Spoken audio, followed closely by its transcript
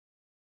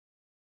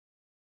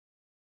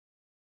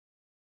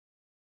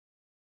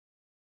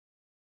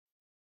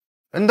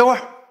你等会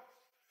儿。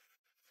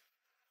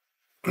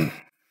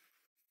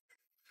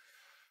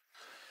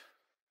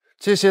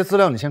这些资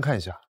料你先看一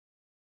下。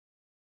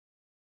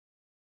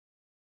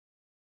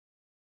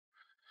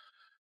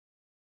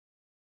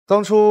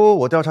当初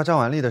我调查张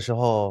婉丽的时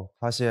候，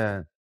发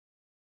现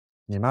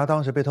你妈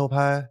当时被偷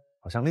拍，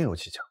好像另有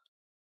蹊跷。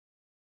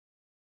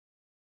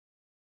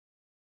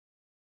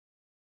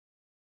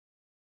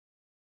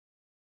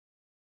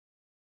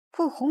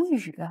顾宏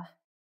宇，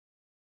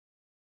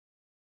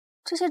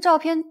这些照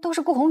片都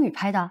是顾宏宇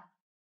拍的。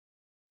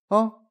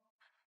啊，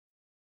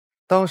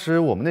当时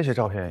我们那些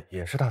照片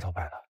也是他偷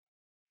拍的。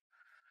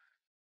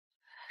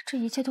这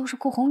一切都是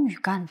顾宏宇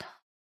干的。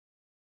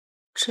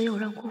只有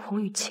让顾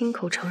宏宇亲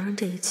口承认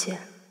这一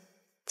切，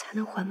才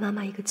能还妈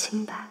妈一个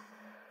清白。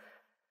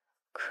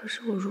可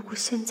是我如果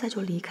现在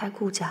就离开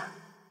顾家，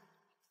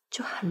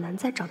就很难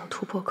再找到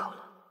突破口了。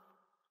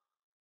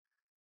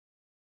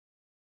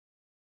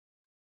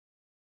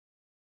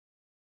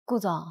顾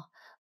总，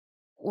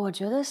我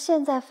觉得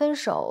现在分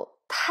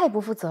手太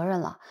不负责任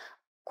了。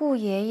顾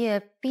爷爷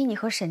逼你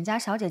和沈家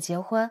小姐结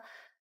婚，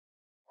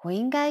我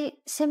应该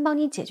先帮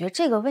你解决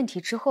这个问题，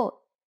之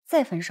后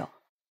再分手。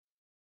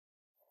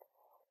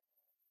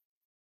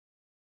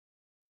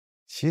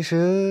其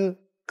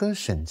实跟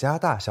沈家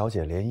大小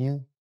姐联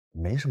姻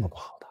没什么不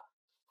好的，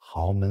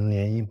豪门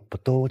联姻不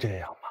都这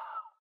样吗？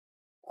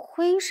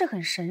婚姻是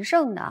很神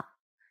圣的，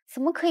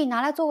怎么可以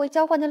拿来作为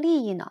交换的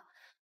利益呢？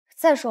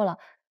再说了，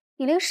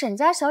你连沈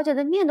家小姐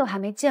的面都还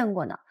没见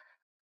过呢，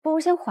不如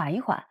先缓一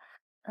缓。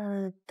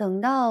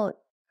等到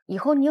以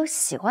后你有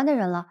喜欢的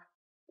人了，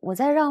我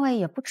再让位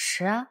也不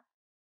迟啊。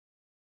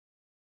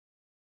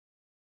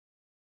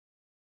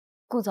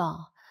顾总，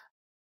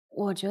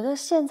我觉得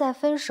现在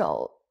分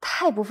手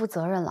太不负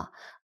责任了。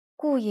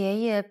顾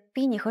爷爷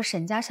逼你和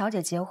沈家小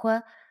姐结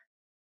婚，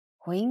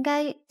我应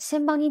该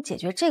先帮你解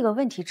决这个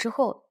问题，之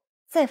后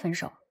再分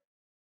手。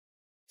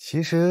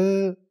其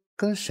实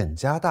跟沈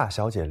家大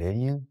小姐联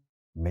姻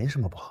没什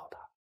么不好的，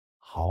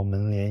豪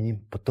门联姻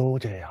不都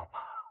这样吗？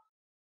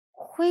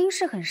婚姻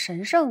是很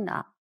神圣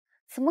的，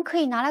怎么可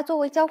以拿来作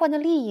为交换的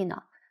利益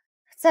呢？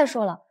再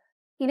说了，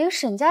你连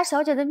沈家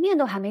小姐的面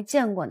都还没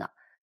见过呢，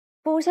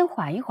不如先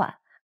缓一缓。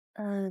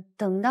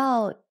等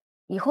到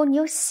以后你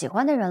有喜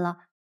欢的人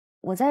了，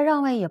我再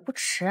让位也不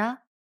迟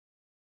啊。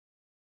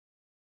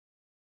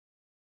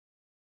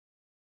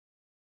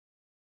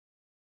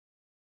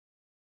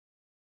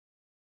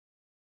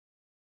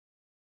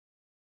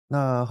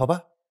那好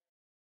吧，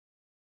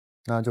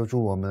那就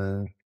祝我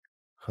们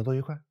合作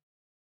愉快。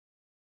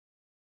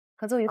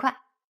合作愉快。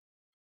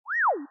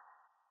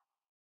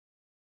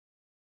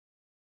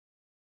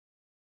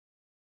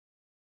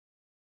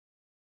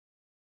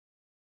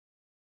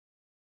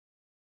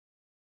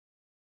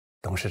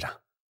董事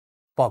长，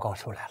报告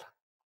出来了。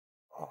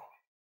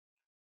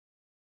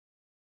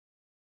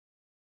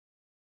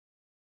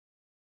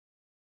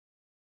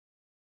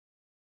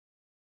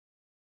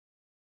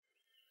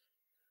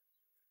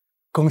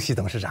恭喜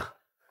董事长，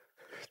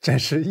真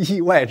是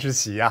意外之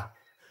喜呀！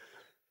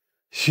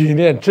许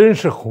念真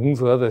是洪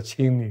泽的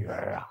亲女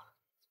儿啊！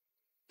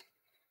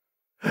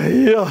哎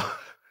呀，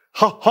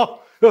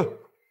好，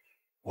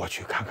我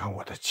去看看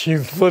我的亲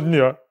孙女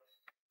儿。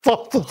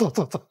走。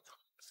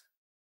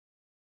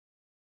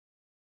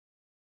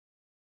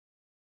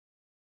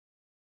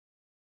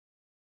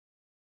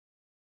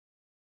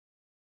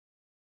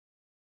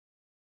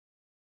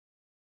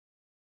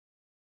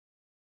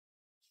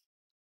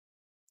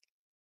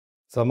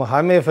怎么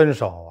还没分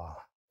手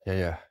啊？爷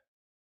爷，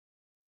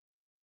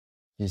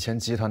以前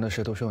集团的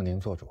事都是由您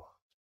做主，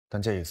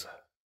但这一次，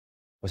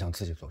我想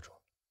自己做主。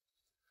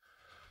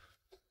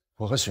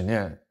我和许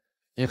念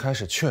一开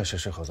始确实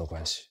是合作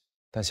关系，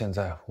但现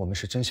在我们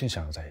是真心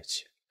想要在一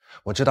起。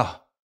我知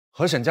道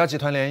和沈家集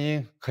团联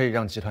姻可以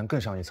让集团更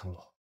上一层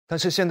楼，但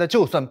是现在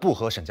就算不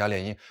和沈家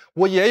联姻，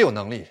我也有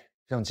能力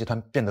让集团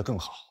变得更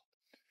好。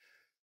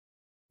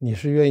你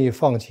是愿意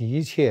放弃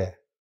一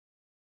切，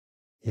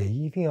也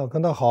一定要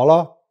跟他好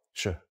了？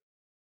是。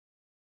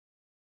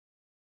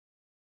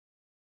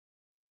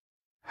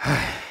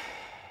唉，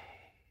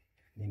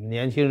你们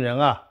年轻人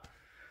啊，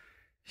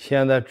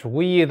现在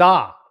主意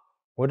大，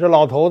我这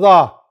老头子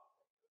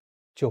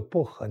就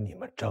不和你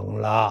们争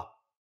了。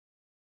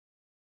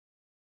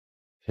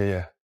爷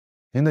爷，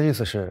您的意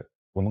思是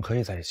我们可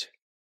以在一起？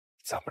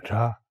怎么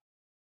着？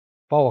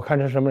把我看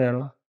成什么人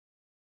了？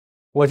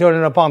我就是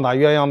那棒打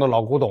鸳鸯的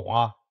老古董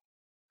啊！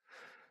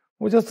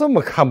我就这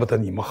么看不得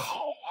你们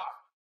好啊！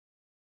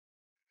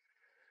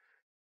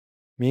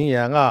明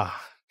言啊，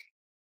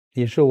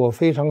你是我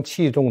非常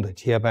器重的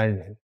接班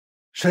人，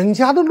沈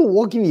家的路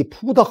我给你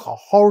铺得好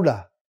好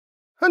的，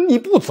你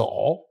不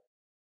走，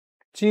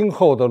今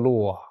后的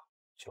路啊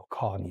就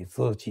靠你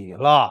自己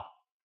了。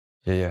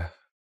爷爷，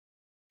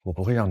我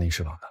不会让您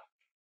失望的。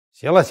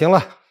行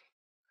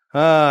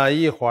了，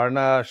一会儿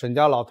呢，沈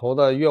家老头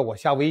子约我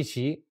下围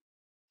棋，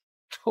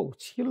臭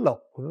棋篓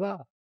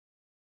子，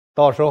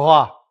到时候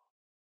啊，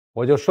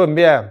我就顺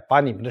便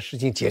把你们的事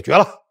情解决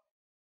了。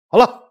好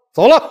了，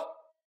走了。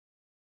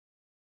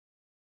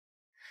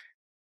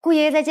顾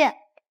爷爷再见。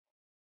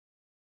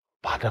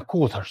把这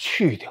顾字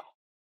去掉。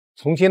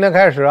从今天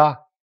开始啊，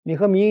你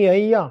和明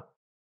言一样，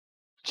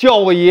叫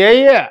我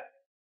爷爷。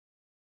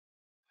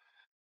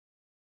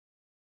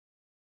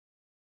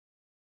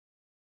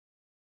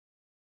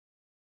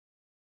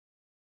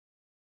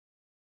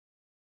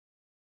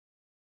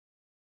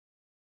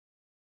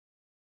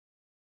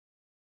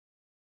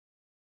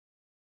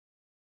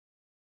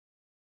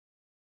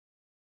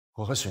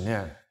我和许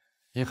念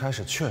一开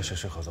始确实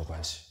是合作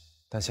关系，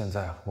但现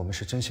在我们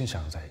是真心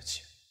想要在一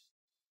起。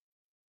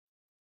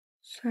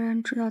虽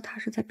然知道他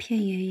是在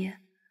骗爷爷，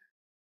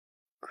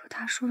可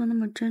他说的那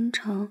么真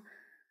诚，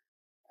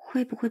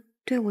会不会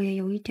对我也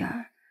有一点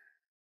儿？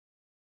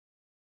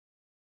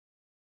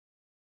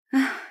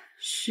哎，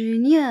许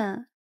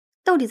念，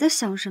到底在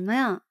想什么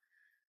呀？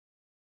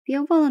别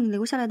忘了你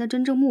留下来的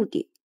真正目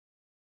的。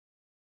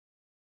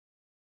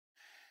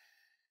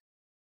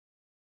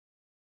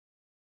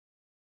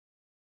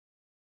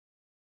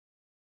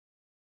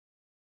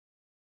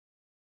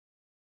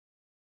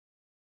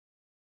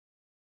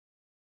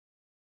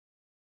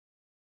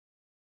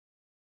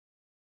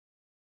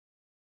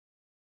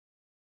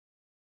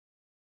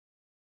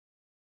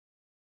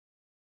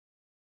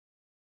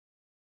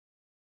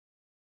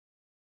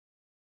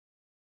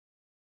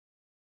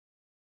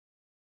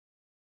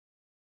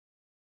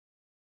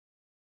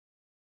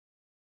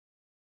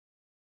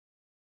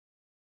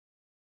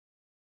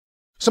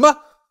什么？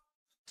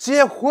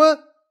结婚？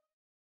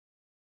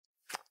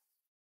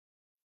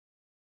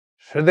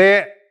是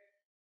的。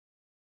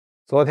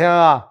昨天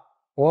啊，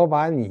我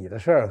把你的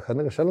事儿和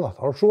那个沈老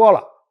头说了。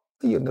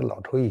哎呦，那老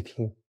头一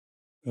听，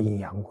阴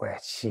阳怪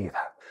气的，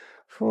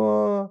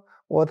说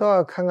我倒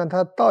要看看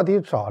他到底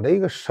找了一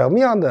个什么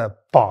样的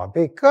宝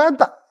贝疙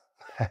瘩。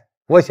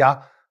我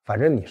想，反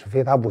正你是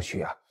非他不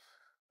娶啊，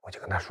我就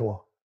跟他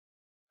说，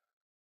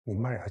你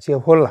妈要结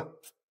婚了，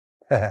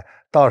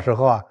到时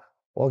候啊，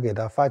我给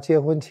他发结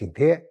婚请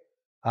帖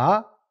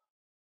啊，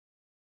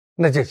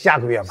那就下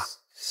个月吧。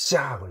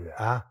下个月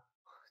啊，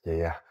爷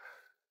爷，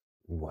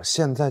我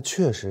现在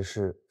确实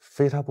是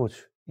非他不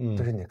娶，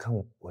但是你看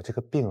我这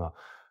个病啊，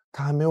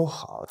它还没有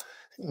好，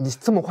你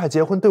这么快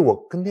结婚，对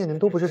我跟念念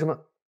都不是什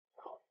么。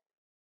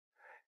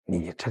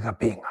你这个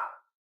病啊，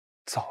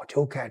早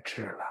就该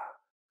治了。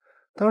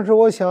当时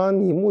我想，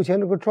你目前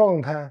这个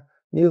状态，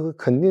你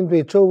肯定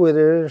对周围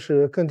的人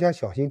是更加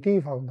小心提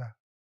防的。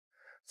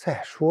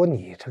再说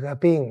你这个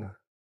病啊，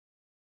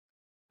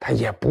它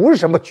也不是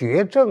什么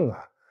绝症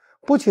啊，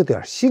不就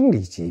点心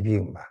理疾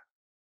病吗？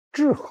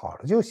治好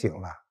了就行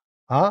了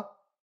啊。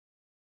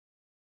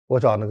我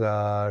找那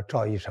个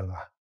赵医生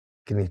啊，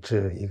给你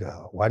制一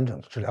个完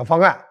整的治疗方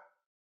案，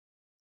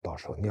到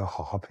时候你要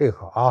好好配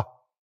合啊。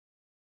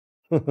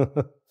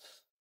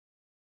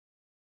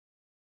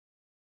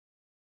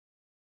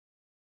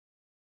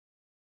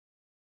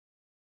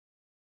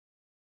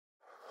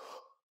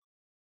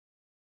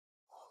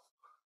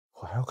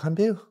我还要看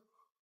病？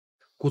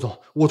顾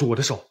总，握住我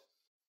的手，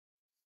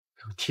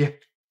贴，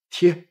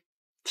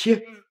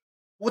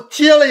我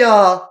贴了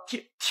呀，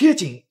贴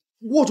紧，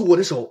握住我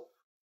的手。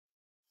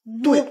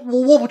对，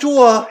我握不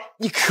住啊。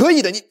你可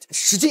以的，你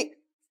使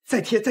劲，再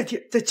贴，再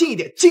近一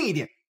点，近一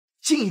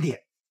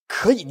点，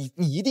可以，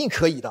你一定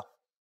可以的。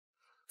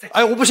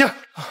哎，我不行。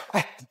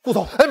哎，顾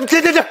总，哎，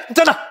停，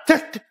站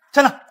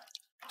那，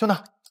就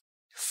那，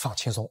放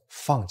轻松，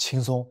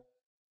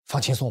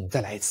我们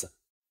再来一次。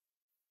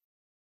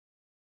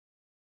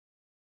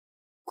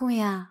顾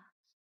言，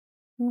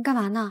你们干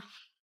嘛呢？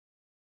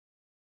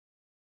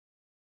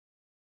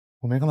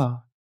我没干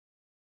嘛，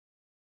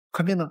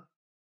看病呢。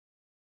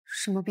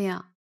什么病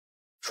啊？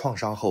创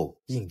伤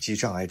后应激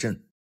障碍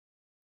症。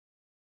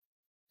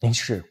您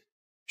是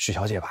许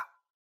小姐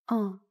吧？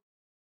嗯。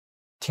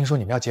听说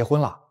你们要结婚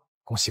了，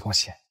恭喜恭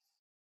喜！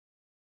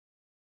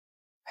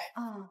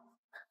哦。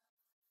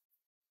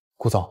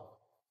顾总，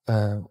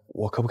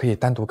我可不可以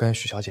单独跟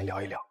许小姐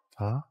聊一聊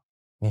啊？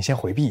您先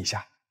回避一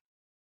下。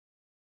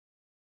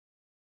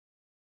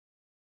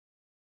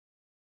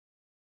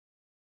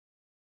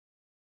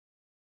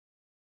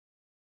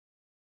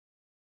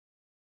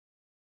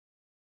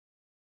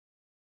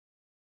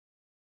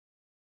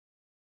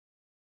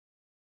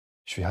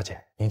许小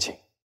姐，您请。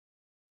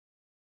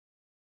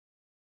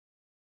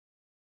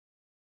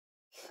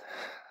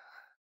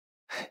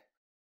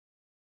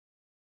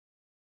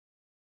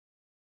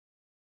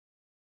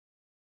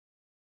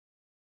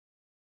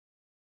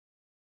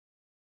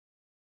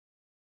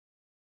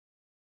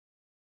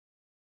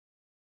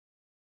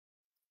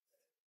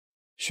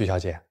许小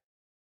姐，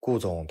顾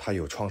总他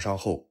有创伤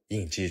后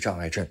应激障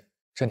碍症，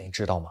这您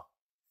知道吗？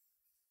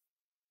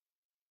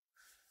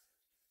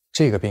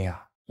这个病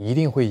啊，一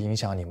定会影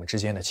响你们之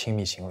间的亲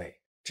密行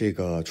为。这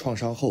个创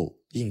伤后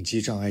应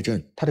激障碍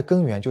症，它的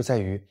根源就在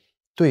于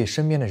对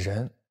身边的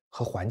人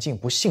和环境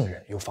不信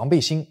任，有防备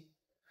心。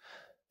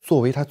作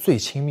为他最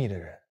亲密的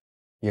人，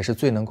也是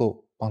最能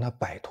够帮他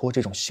摆脱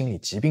这种心理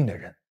疾病的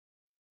人。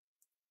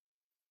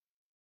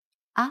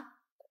啊？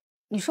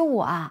你说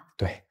我啊？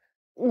对。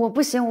我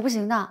不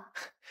行的。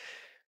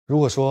如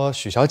果说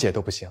许小姐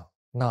都不行，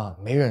那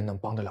没人能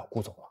帮得了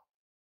顾总了。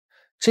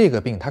这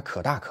个病它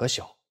可大可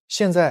小，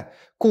现在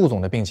顾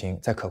总的病情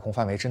在可控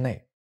范围之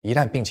内，一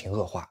旦病情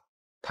恶化，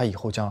他以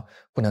后将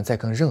不能再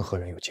跟任何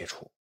人有接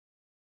触。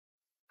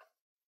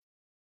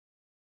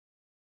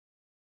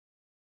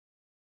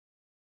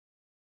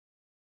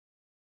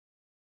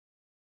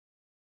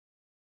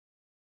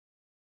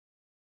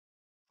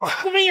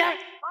顾明言，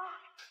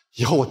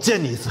以后我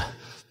见你一次，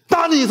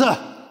打你一次。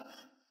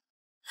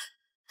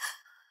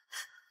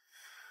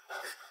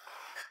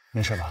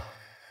没事吧？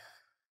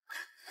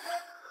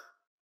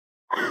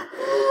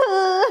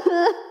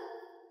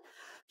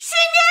许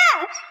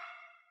念，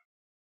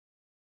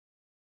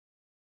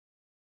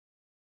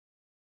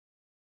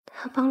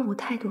他帮了我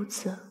太多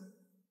次，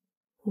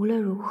无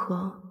论如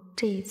何，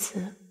这一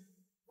次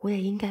我也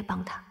应该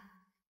帮他。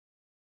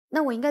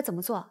那我应该怎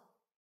么做？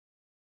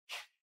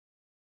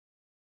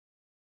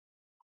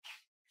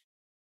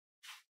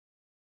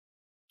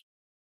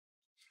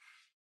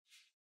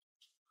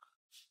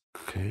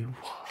给我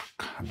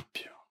看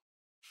病，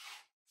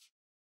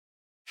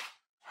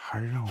还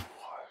让我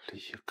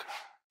离开，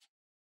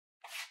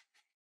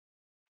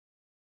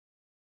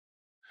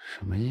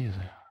什么意思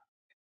呀？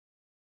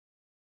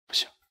不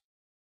行，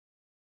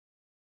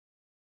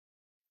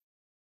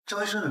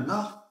张医生人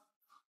呢？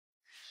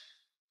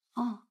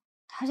哦，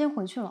他先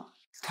回去了。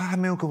他还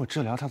没有给我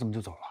治疗，他怎么就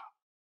走了？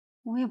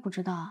我也不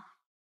知道。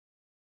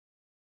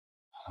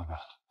老板，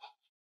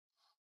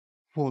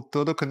我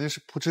得的肯定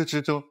是不治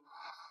之症。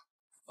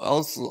我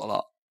要死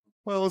了！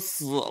我要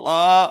死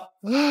了！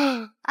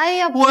哎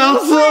呀，我要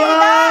死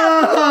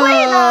了！不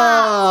会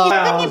的，我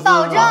跟你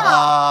保证，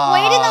我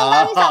一定能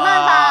帮你想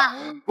办法。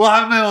我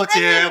还没有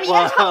结婚，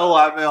我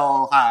还没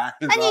有孩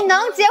子。那你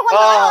能结婚就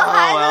能有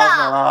孩子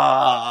了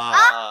啊！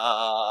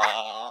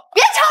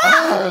别吵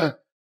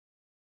了！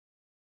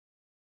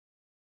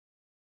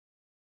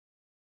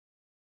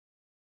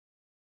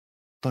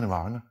逗你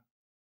玩呢，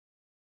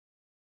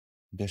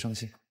你别生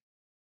气。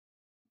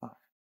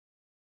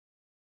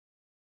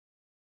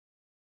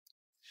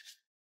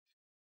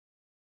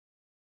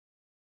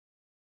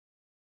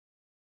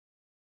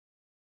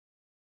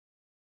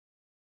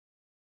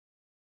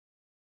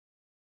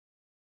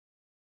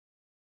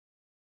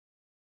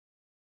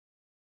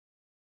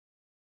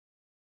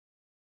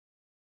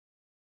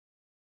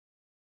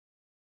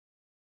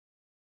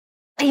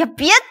哎呀，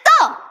别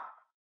动！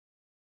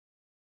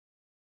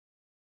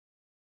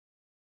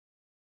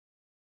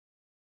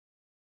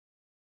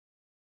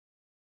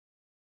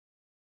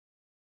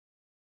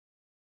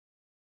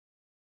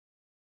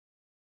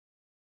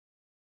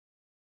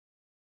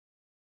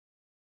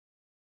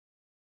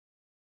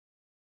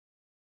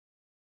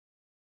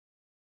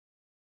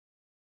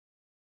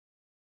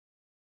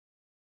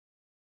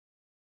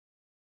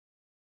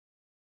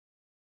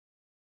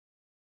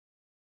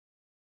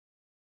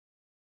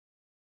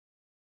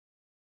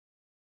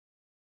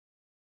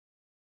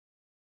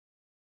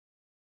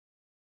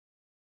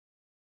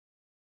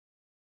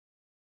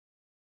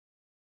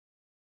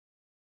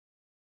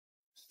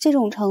这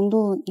种程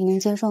度你能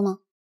接受吗？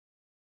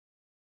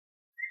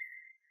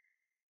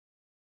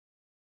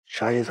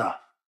啥意思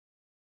啊？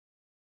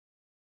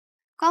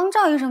刚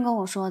赵医生跟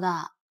我说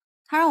的，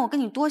他让我跟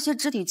你多些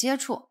肢体接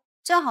触，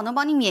正好能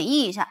帮你免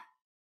疫一下。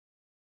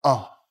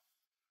哦，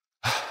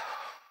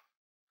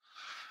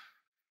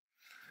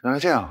原来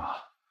这样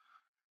啊！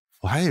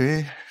我还以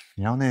为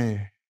你要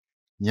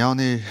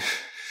那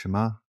什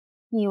么？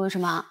你以为什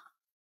么？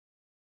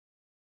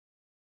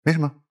没什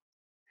么。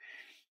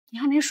你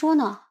还没说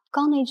呢，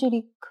刚那距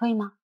离可以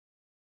吗？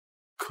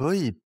可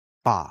以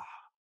吧？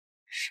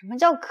什么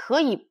叫可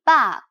以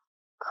吧？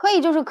可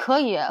以就是可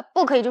以，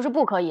不可以就是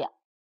不可以。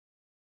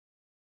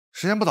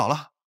时间不早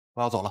了，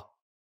我要走了。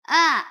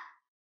哎，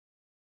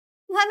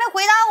你还没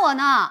回答我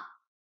呢，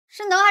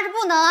是能还是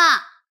不能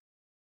啊？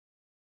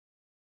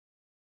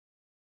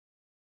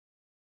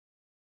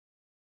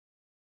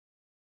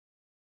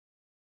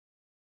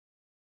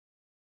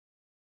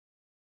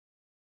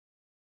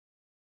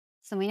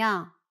怎么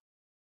样？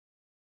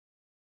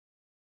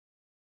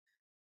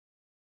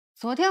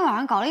昨天晚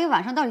上搞了一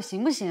晚上，到底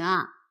行不行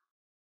啊？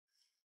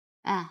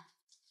哎，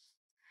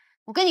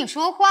我跟你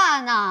说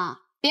话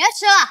呢，别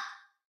吃了。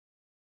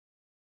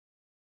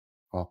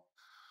好，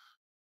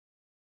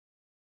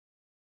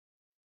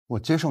我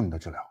接受你的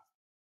治疗。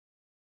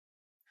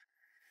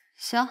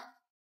行，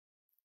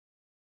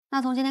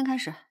那从今天开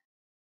始，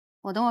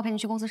我等会陪你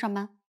去公司上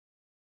班。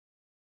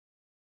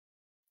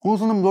公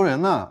司那么多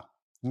人呢，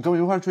你跟我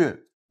一块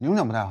去，影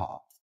响不太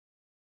好。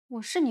我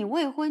是你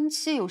未婚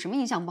妻，有什么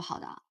影响不好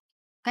的？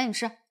赶紧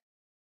吃。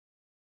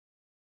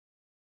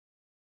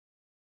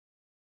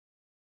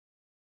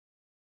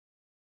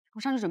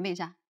我上去准备一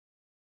下。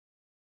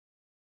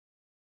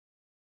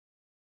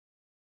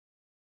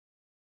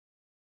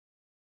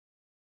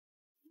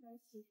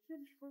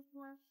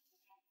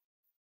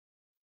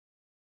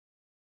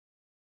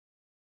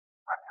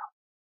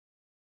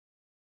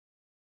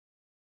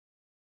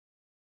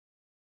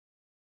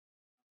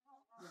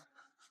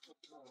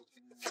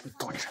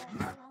搞什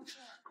么？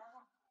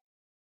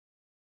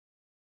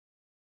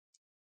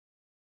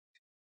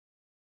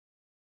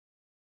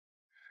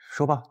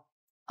说吧。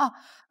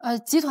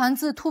集团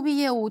自 to B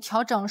业务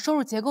调整收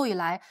入结构以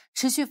来，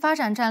持续发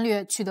展战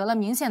略取得了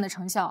明显的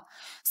成效。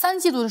3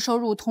季度的收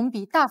入同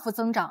比大幅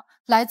增长，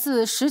来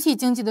自实体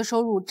经济的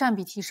收入占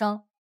比提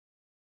升。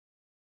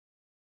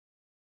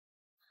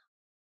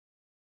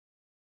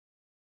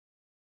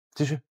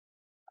继续。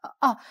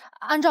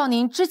按照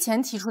您之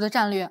前提出的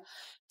战略，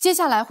接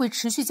下来会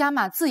持续加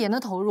码自研的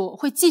投入，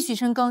会继续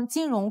深耕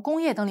金融、工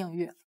业等领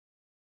域。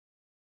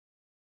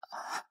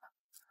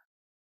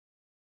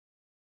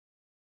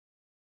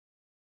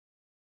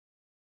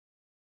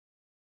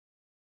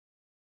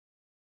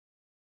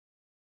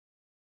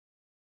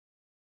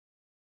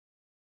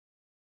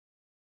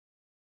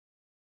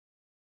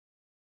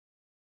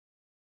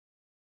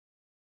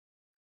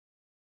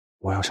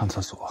我要上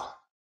厕所。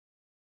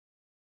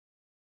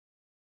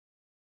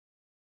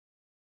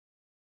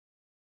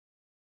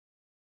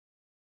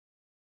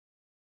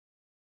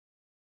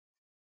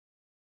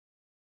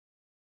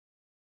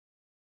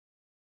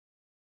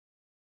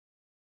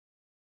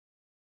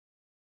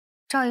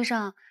赵医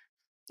生，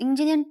您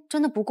今天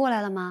真的不过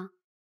来了吗？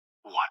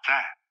我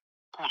在，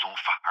顾总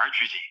反而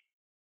拘谨，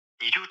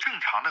你就正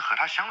常的和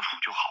他相处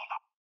就好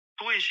了，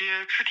多一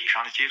些肢体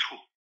上的接触，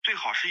最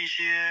好是一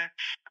些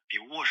比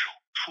握手、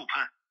触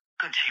碰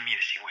更亲密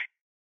的行为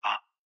啊，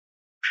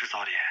制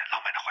造点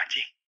浪漫的环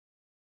境。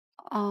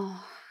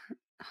哦，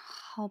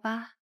好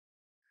吧。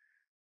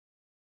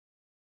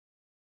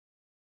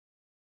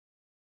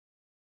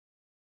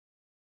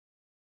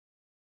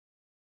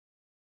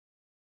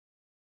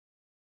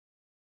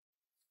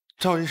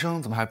赵医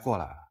生怎么还不过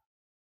来啊？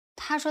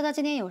他说他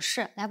今天有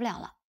事，来不了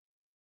了。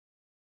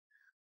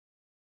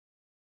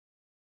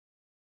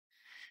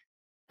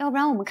要不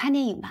然我们看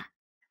电影吧。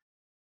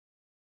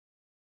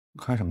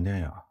看什么电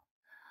影啊？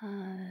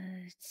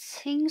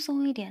轻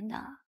松一点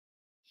的，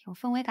有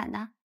氛围感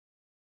的。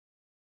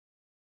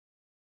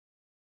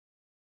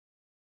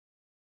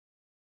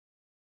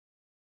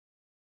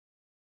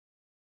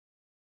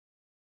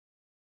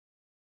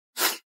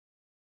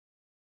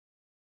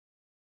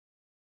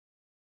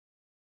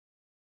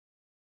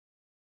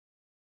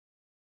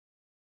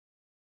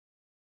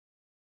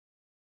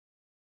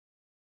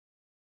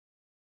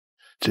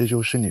这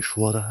就是你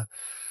说的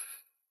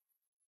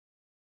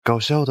搞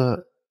笑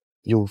的、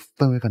有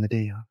氛围感的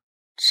电影？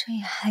这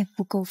还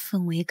不够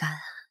氛围感啊！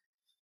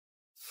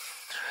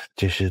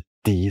这是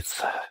第一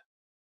次，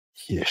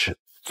也是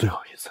最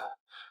后一次。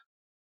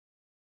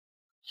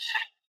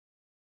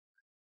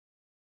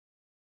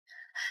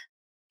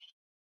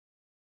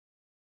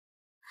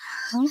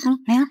好了好了，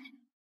来了，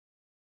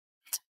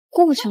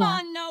过去了。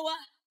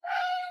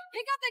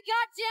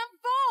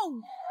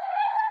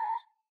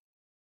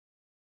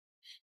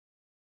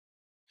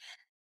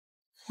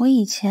我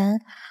以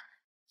前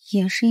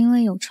也是因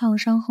为有创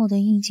伤后的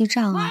应激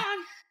障碍，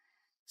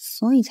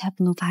所以才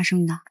不能发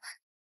生的。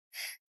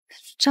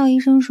赵医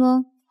生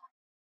说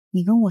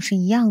你跟我是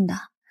一样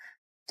的，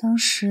当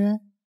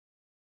时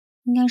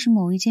应该是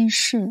某一件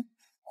事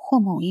或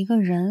某一个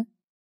人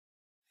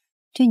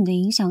对你的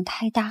影响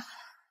太大，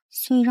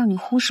所以让你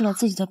忽视了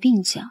自己的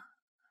病情。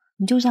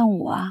你就像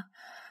我啊，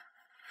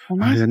我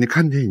妈……哎呀，你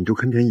看电影就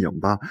看电影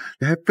吧，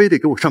你还非得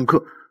给我上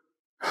课。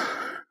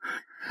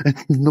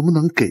哎，你能不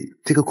能给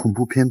这个恐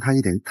怖片它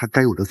一点它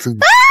该有的尊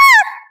严？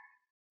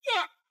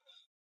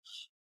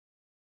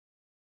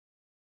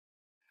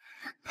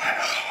哎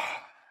呀，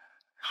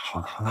好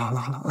了好了好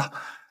了好了好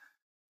了，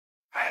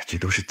哎呀，这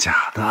都是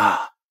假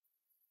的。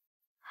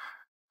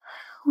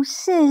我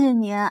谢谢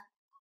你。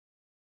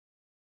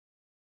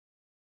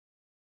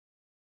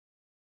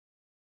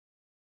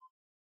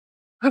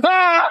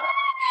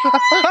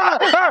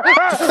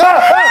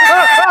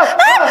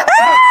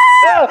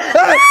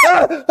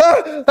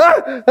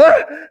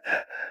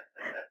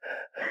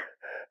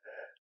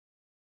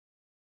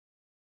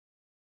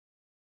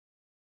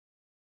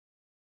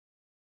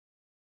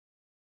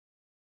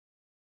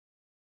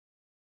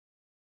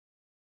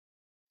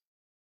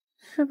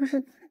是不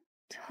是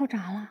跳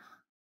闸了？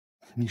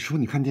你说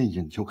你看电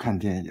影就看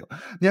电影，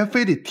你还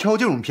非得挑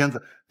这种片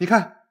子？你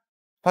看，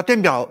把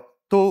电表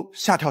都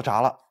吓跳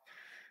闸了。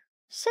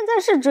现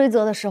在是追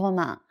责的时候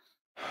吗？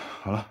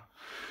好了，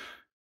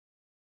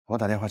我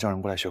打电话叫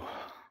人过来修。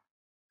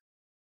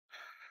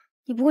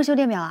你不会修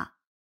电表啊？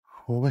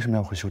我为什么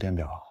要会修电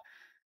表？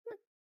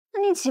那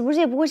你岂不是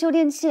也不会修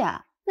电器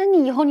啊？那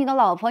你以后你的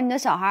老婆、你的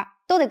小孩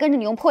都得跟着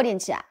你用破电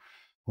器啊？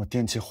我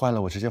电器坏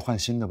了，我直接换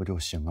新的不就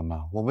行了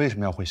吗？我为什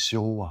么要会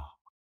修啊？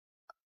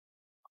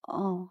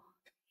哦，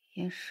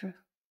也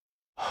是。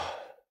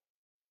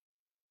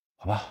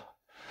好吧，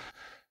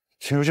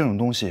其实这种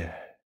东西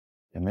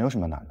也没有什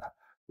么难的，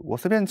我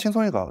随便轻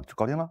松一搞就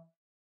搞定了。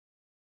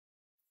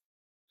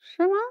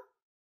是吗？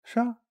是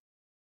啊。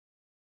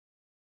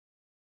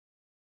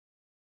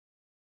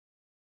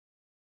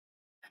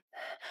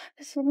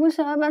行不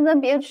行啊？咱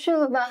别去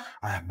了吧。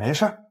哎呀，没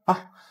事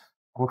啊，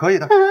我可以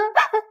的。救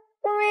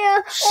命！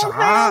我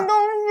还有东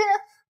西。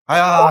哎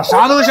呀，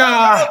啥东西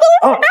啊？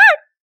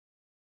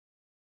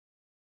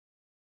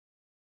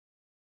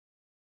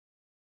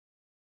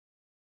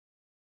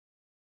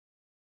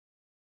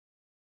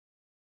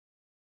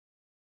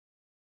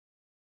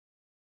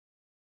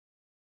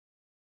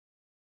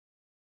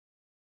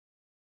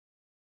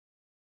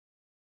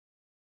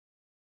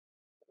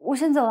我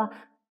先走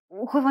了，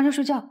我回房间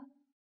睡觉。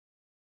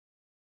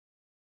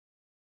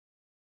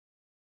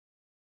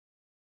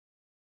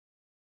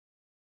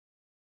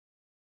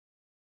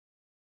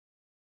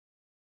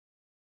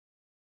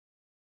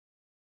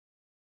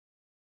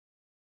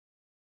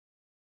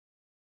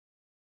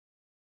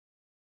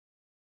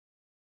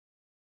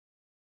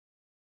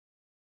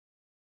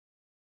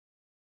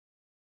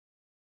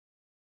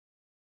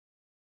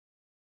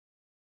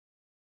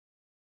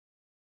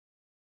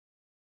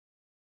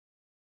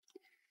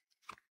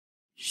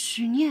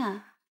许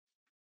念，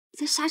你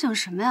在瞎想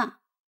什么呀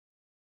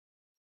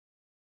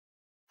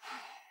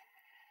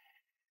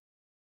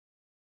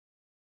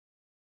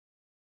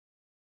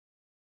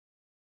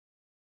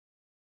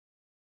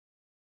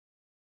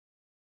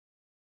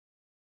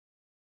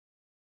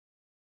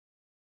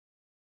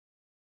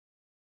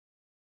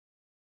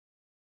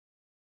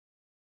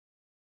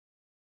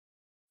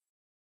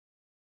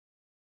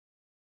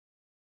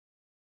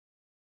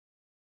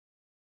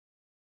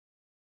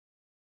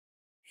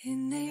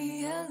？In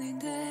the early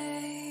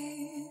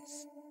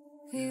days,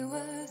 we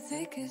were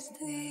thick as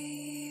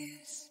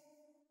thieves.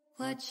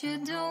 What you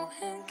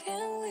doing,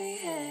 can we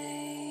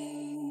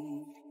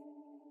hang?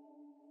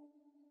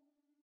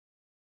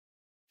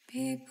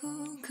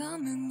 People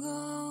come and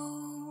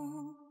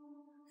go,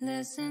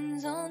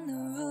 lessons on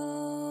the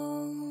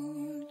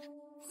road.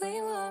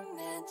 We were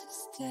meant to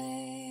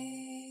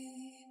stay.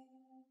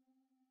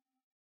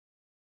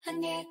 I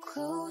need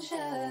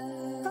closure.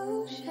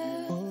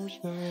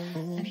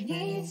 I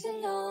need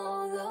to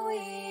know that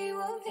we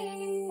will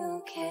be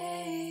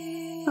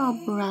okay. 要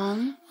不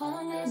然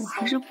我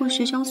还是回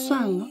学校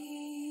算了，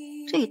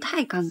这也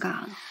太尴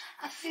尬了。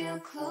I feel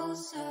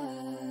closer.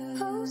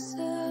 The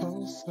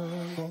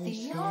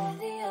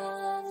only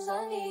arms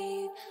I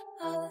need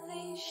are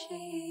these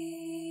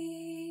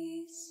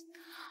sheets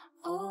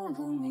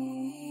over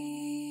me.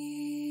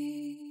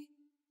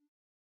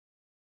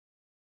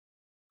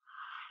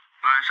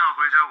 晚上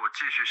回家我继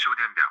续修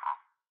电表。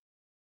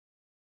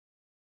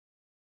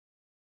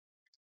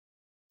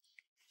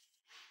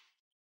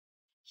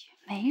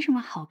没什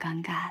么好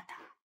尴尬的，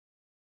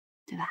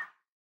对吧？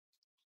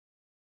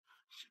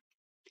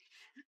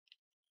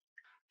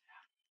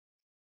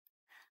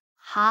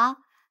好，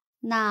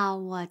那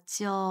我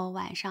就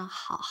晚上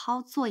好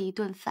好做一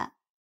顿饭，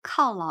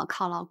犒劳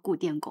犒劳顾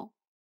电工。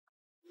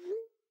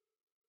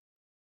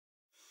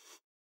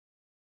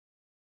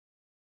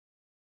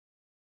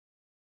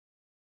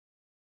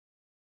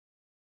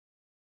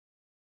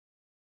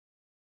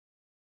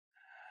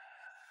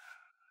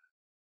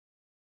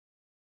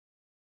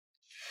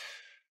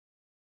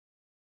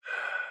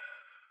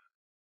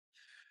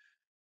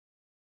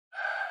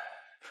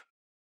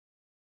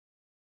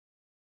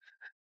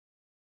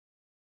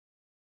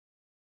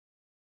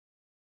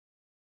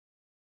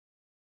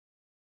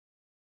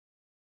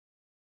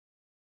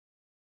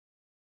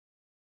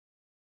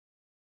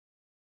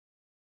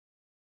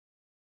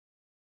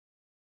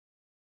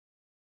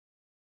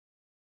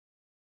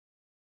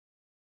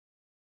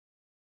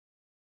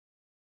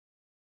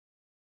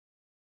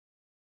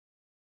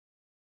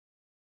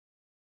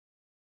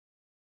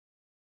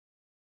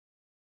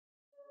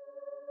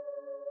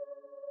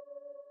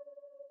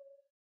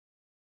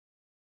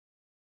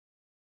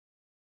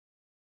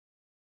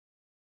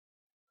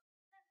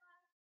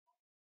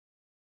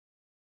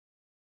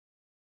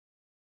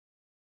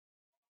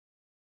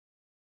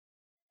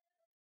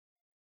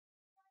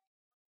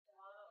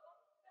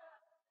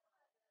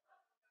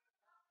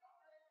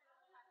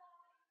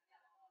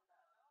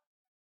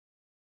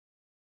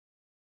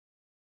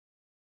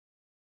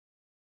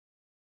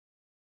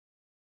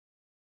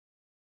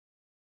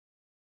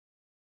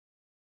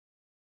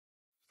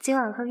今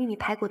晚喝玉米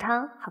排骨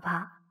汤，好不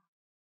好？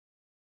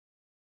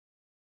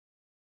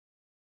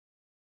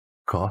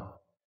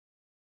可。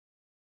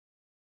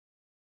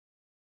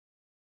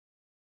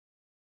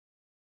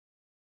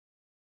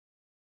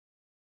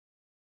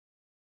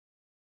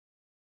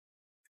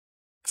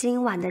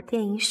今晚的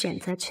电影选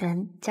择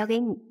权交给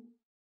你。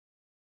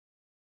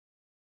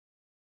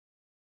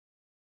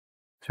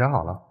选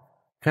好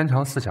了，片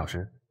长4小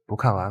时，不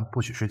看完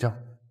不许睡觉。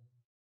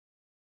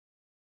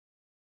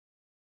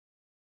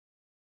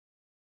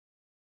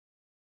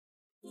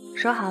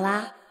说好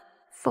啦，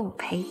奉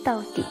陪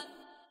到底。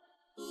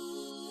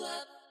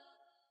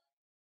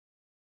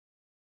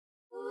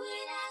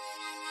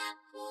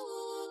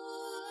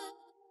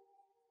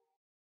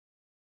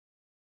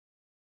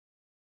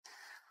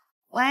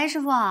喂，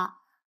师傅，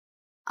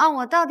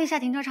我到地下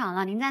停车场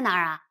了，您在哪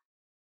儿啊？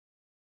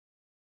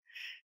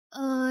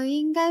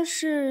应该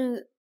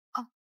是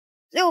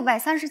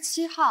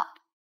637号。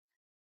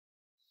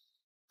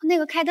那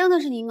个开灯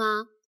的是您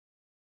吗？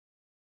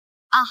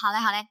好嘞，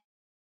好嘞。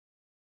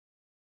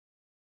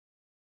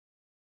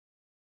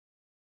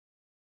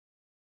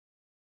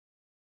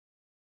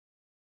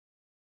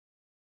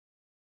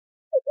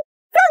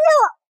放开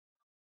我！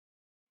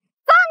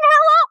放开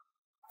我！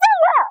放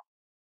开！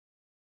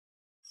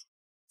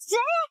谁？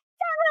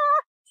放开我！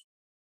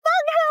放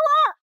开我！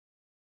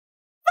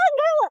放开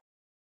我！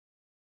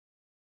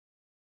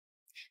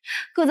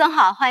顾总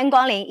好，欢迎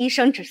光临一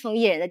生只送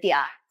一人的第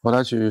二。我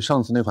来取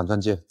上次那款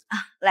钻戒啊，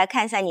来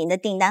看一下您的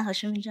订单和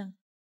身份证。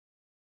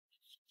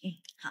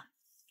好，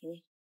给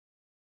您。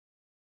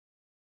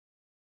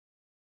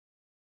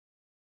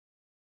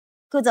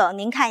顾总，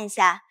您看一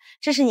下，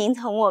这是您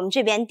从我们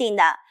这边订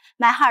的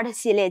My Heart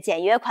系列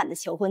简约款的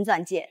求婚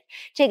钻戒，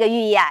这个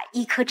寓意啊，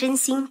一颗真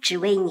心只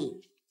为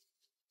你。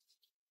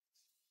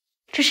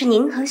这是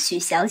您和许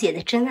小姐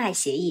的真爱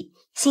协议，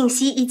信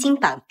息一经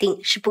绑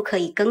定是不可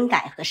以更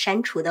改和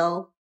删除的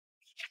哦。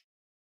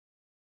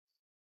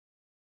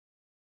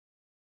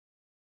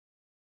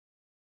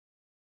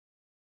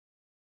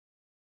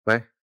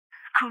喂，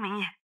顾明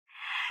野，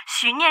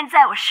许念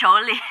在我手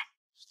里。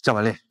江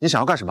文丽，你想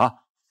要干什么？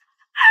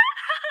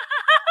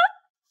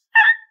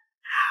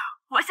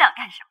我想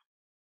干什么？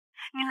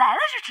你来了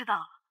就知道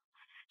了。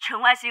城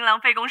外新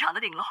郎飞工厂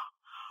的顶楼，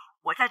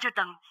我在这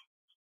等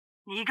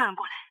你，你一个人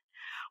过来。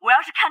我要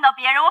是看到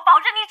别人，我保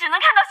证你只能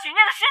看到许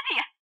念的尸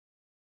体。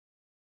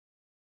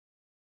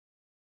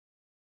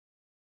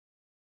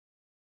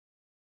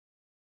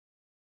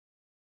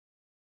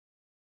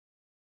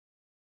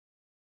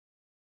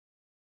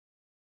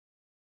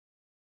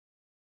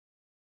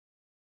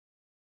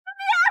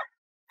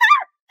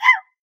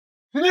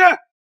许念，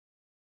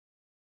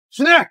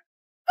许念，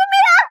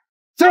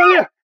江文丽，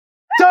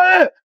江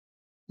文丽，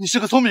你是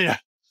个聪明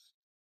人，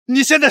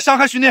你现在伤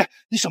害许念，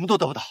你什么都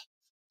得不到。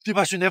你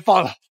把许念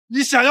放了，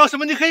你想要什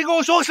么，你可以跟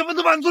我说，我什么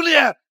都满足你。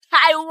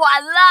太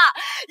晚了，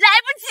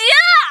来不及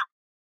了。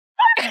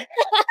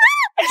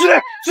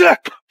许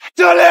念，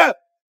江文丽，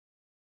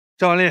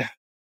江文丽，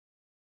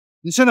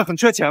你现在很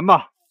缺钱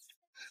吧？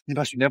你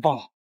把许念放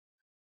了，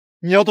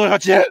你要多少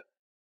钱，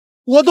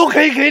我都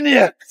可以给你。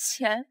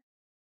钱？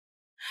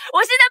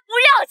我现在不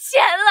要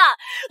钱了，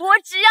我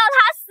只要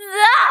他死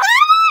啊！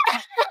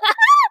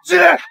许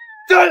念，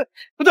江文丽，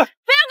不对，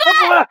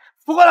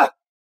不过来，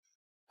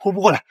我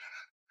不过来。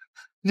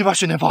你把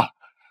许念放了，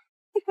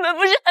你们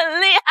不是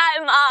很厉害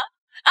吗？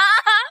啊！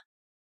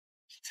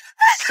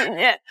许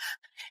念，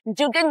你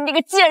就跟你那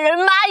个贱人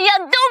妈一样，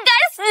都该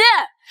死！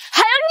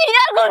还有你呀，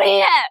顾明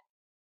野，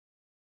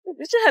你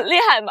不是很厉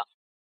害吗？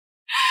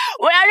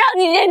我要让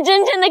你眼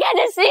睁睁的看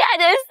着心爱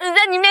的人死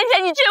在你面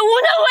前，你却无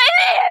能为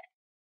力！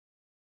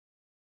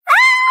啊！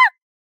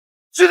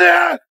许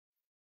念。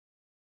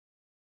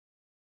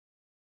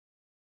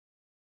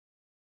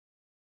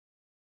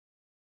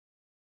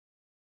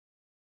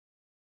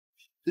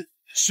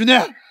许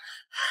念，顾明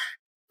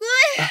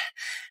野，你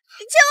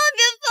千万别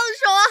放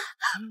手啊！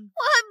我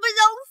还不想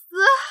死。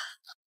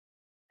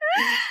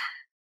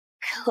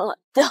跟我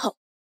斗，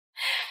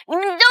你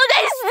们都得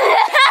死！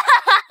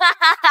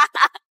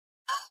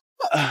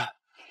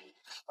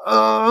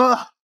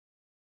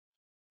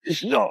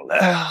小雷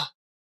啊，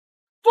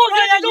放下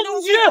你的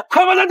武器，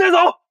快把他带走！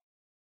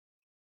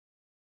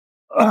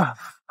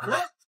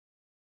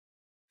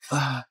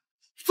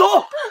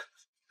走！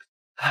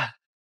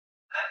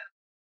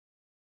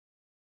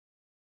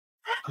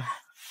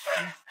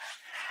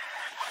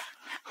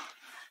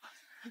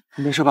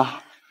你没事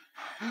吧？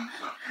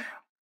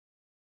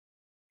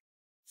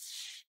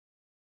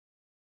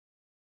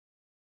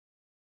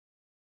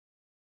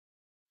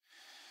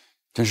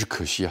真是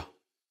可惜啊，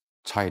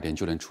差一点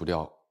就能除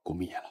掉顾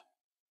明言了。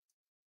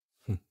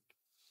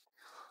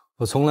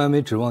我从来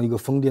没指望一个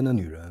疯癫的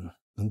女人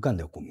能干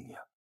掉顾明言。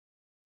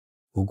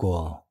不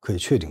过可以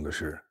确定的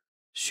是，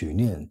许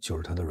念就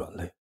是她的软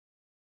肋。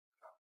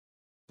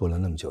布了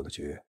那么久的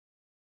局，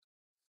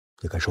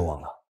也该收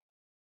网了。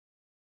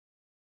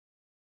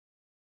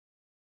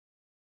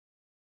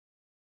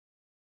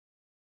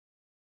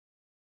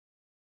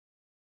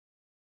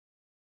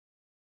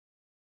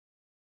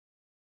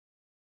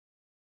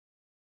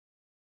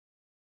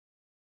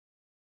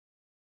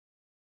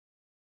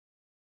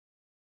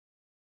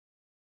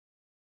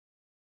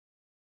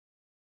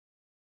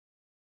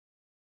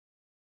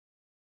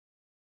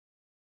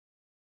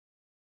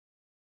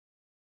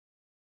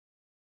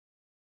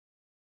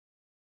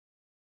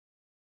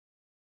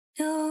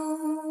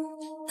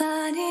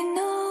Nobody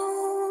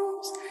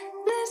knows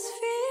this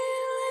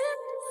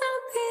feeling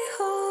I'll be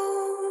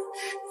home.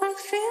 I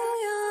feel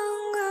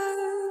younger,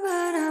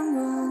 but I'm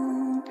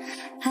old.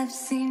 I've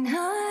seen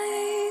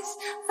highs,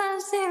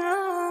 I've seen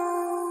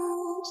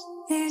lows.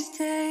 These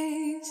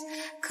days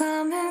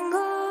come and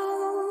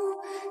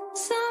go.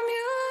 Some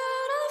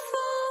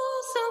beautiful,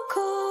 some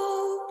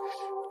cold.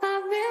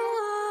 I've been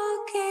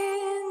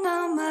walking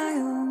on my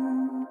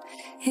own.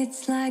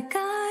 It's like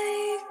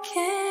I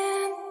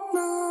can't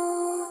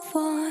move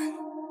on.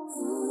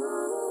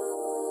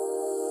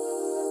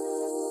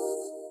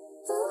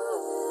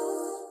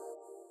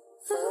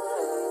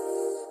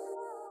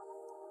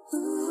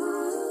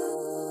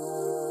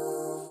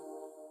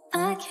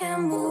 I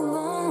can't move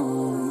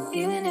on,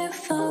 even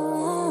if I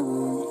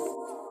want.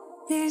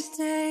 These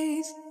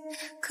days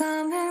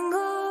come and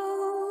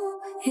go.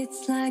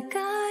 It's like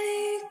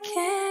I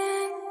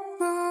can't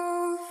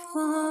move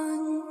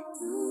on.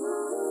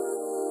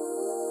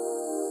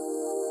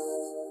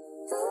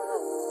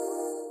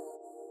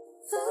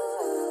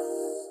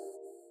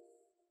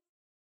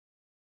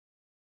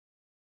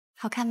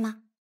 好看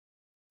吗？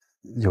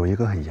有一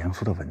个很严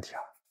肃的问题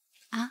啊。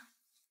啊？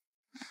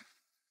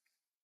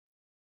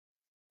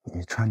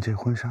你穿这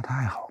婚纱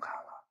太好看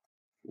了，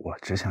我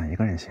只想一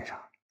个人欣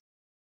赏。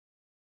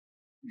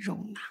肉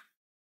麻。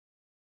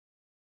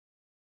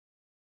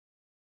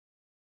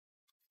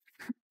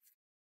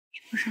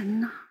有人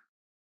呢？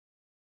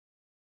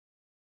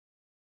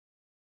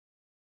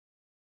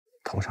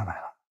头上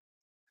来了。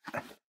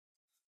哎，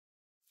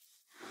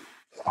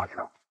花给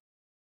他。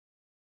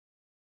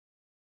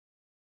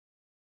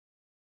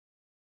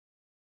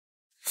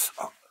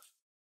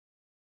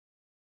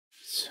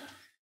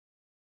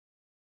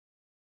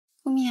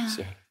顾明阳，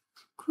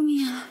顾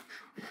明阳，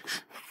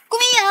顾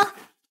明阳！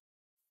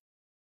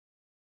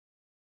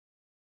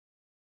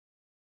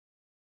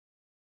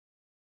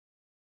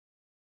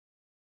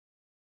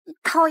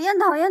讨厌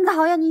讨厌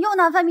讨厌！你又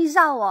拿饭米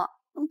吓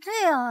我，怎么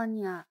这样啊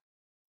你？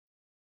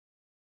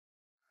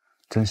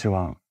真希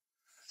望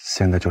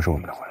现在就是我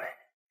们的婚礼。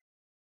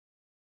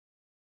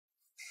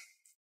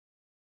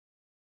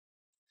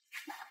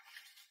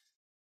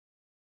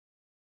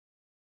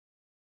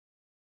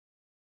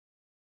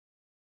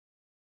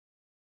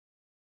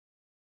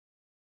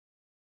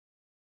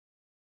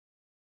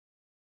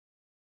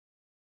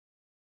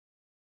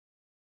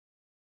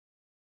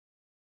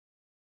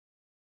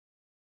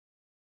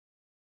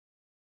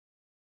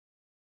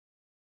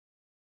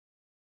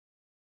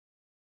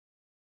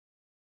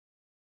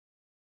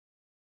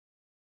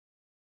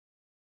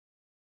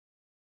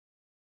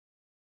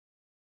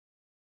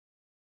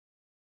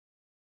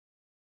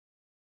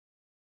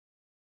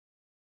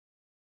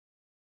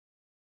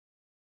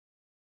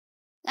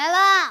来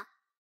啦！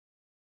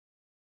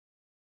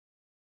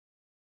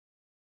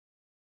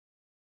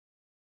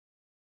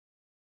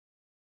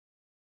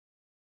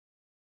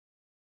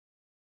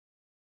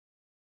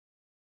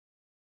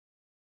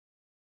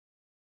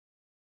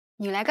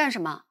你来干什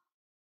么？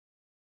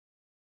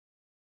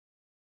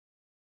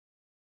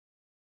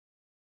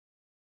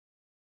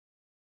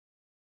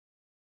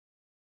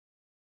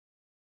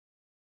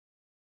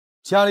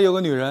家里有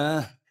个女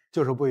人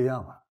就是不一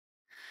样啊。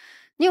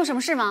你有什么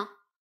事吗？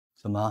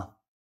怎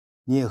么，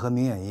你也和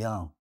明眼一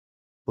样，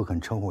不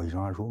肯称呼我一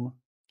声二叔吗？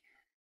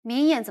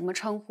明眼怎么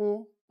称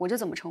呼，我就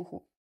怎么称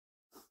呼。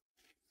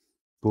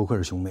不愧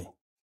是兄妹，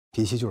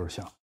脾气就是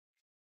像。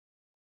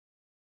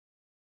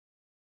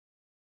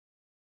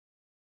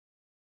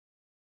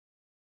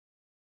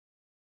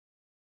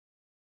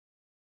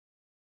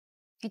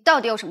你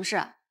到底有什么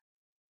事？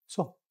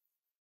坐。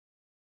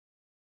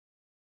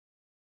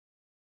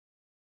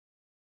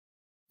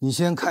你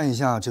先看一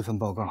下这份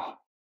报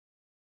告。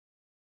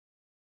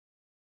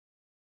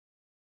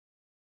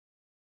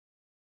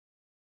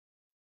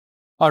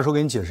二叔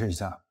给你解释一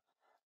下，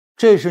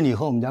这是你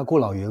和我们家顾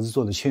老爷子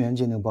做的亲缘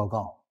鉴定报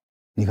告。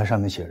你看上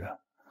面写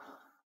着，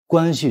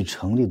关系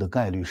成立的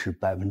概率是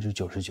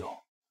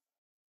99%，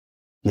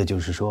也就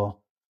是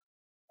说，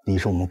你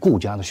是我们顾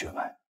家的血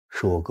脉，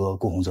是我哥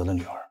顾洪泽的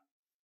女儿。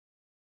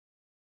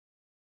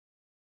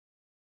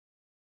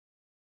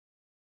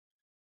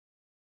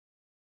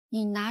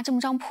你拿这么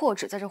张破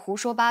纸在这胡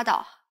说八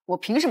道，我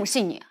凭什么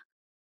信你啊？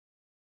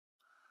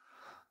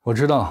我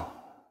知道，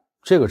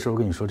这个时候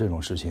跟你说这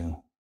种事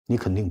情，你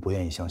肯定不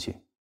愿意相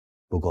信。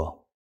不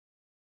过，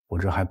我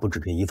这还不止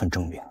这一份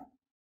证明。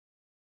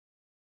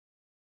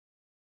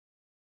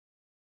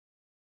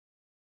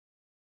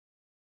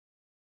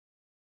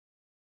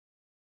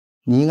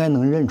你应该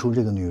能认出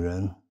这个女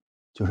人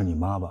就是你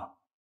妈吧？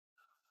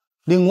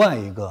另外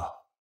一个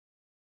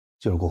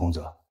就是顾洪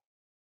泽。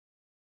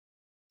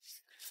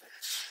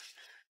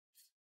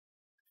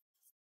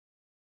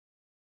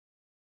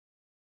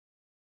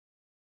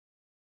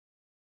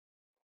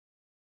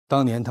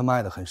当年他们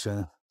爱得很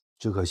深，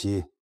只可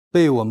惜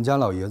被我们家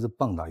老爷子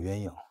棒打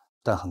鸳鸯。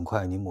但很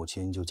快你母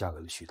亲就嫁给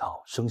了许涛，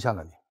生下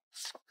了你。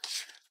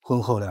婚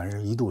后两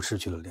人一度失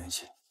去了联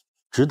系，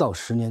直到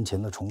10年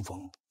前的重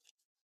逢，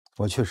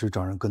我确实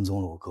找人跟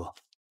踪了我哥，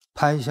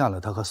拍下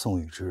了他和宋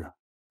雨之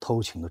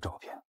偷情的照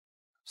片。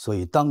所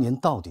以当年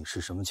到底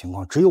是什么情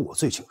况，只有我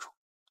最清楚。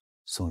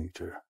宋雨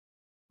之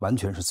完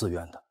全是自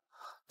愿的，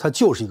她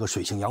就是一个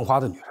水性杨花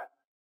的女人。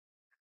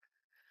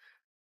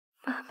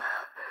妈妈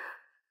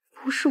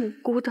不是无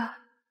辜的，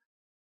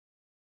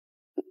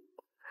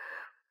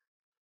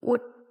我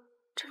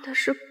真的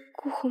是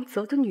顾洪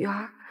泽的女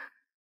儿。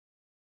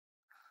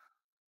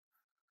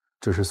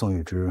这是宋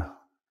雨之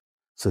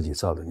自己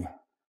造的孽，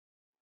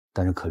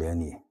但是可怜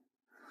你，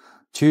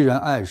居然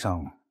爱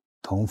上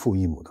同父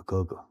异母的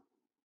哥哥。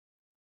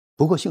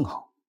不过幸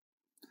好，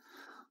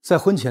在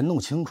婚前弄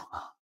清楚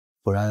了，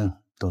不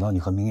然等到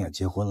你和明眼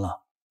结婚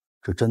了，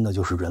这真的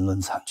就是人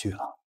伦惨剧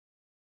了。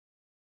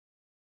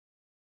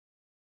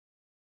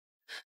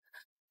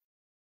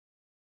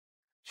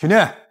许念，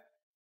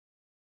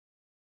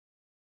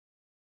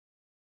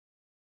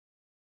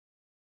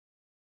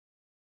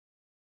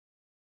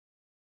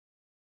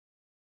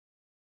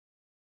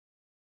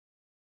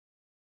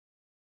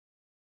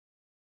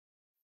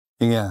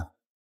明眼，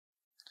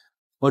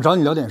我找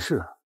你聊点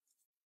事，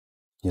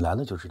你来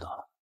了就知道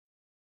了。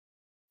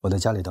我在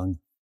家里等你。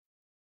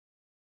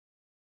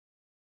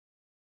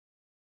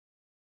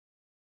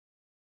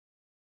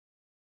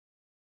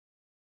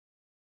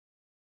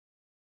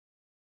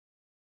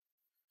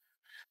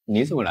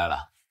你怎么来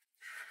了？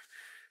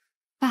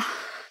爸，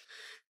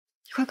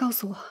你快告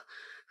诉我，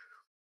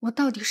我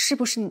到底是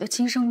不是你的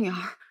亲生女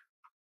儿？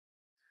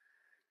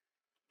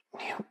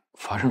你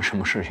发生什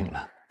么事情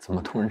了？怎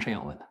么突然这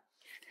样问呢？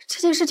这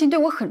件事情对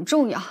我很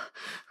重要，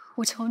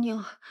我求你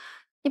了，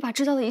你把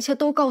知道的一切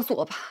都告诉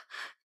我吧，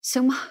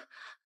行吗？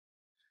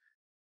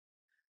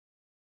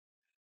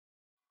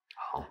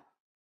好，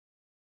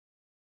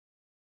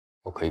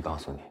我可以告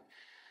诉你，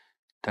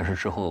但是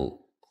之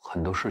后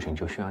很多事情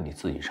就需要你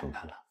自己承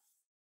担了。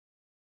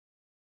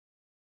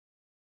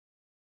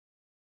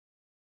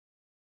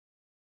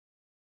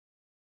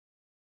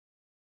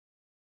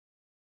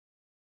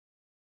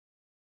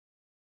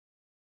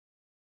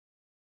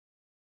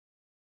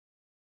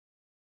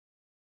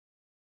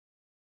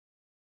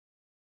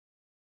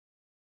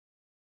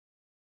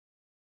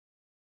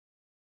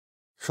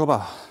说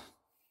吧，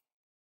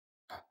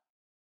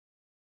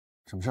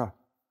什么事儿？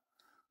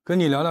跟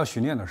你聊聊许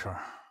念的事儿。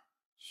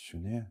许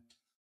念，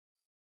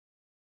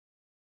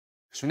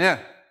许念，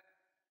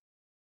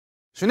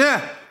许念，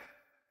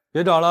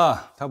别找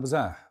了，他不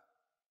在。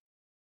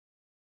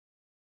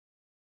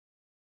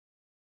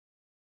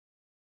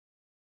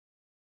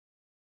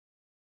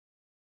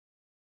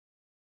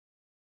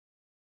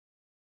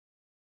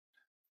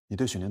你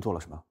对许念做了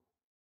什么？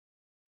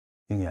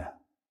鹰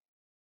眼，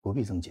不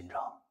必这么紧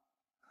张。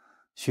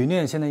许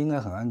念现在应该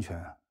很安全，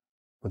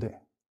不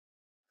对，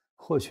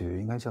或许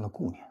应该叫她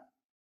顾念。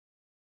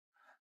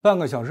半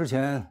个小时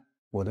前，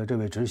我的这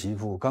位侄媳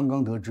妇刚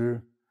刚得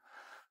知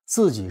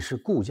自己是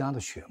顾家的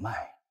血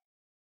脉，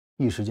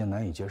一时间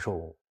难以接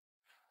受，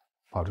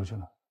跑出去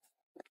了。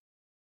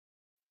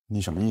你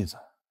什么意思？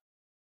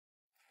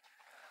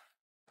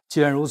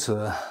既然如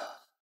此，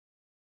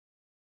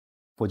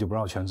我就不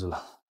绕圈子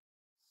了。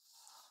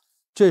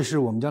这是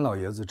我们家老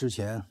爷子之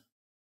前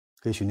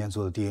给许念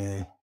做的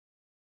DNA。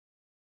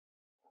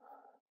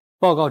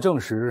报告证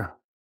实，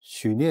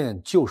许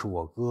念就是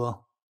我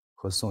哥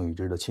和宋雨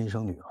之的亲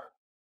生女儿。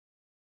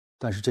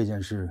但是这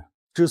件事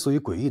之所以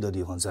诡异的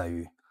地方在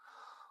于，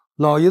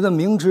老爷子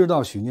明知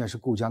道许念是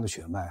顾家的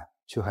血脉，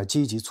却还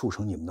积极促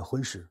成你们的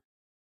婚事。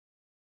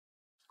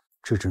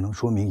这只能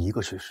说明一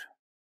个事实：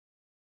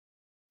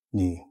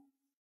你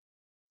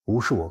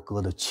不是我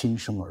哥的亲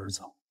生儿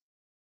子。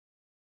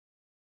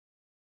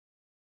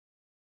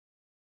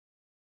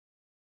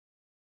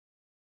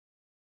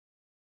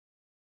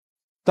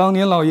当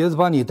年老爷子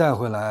把你带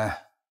回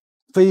来，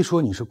非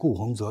说你是顾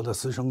洪泽的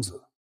私生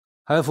子，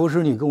还扶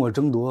持你跟我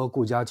争夺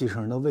顾家继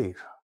承人的位置。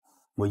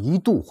我一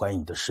度怀疑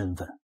你的身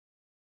份，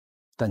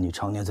但你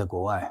常年在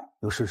国外，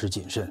又事事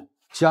谨慎，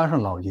加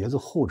上老爷子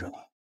护着你，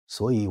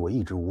所以我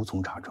一直无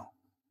从查证。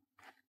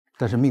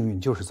但是命运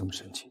就是这么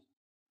神奇，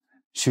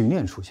许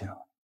念出现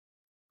了。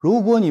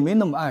如果你没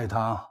那么爱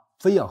他，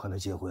非要和他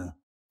结婚，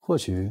或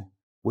许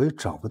我也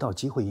找不到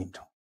机会印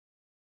证。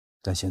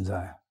但现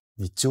在，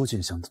你究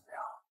竟想怎么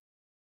样？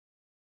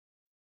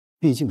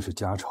毕竟是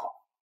家丑，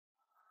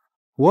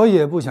我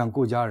也不想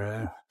顾家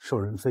人受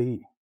人非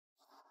议。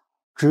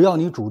只要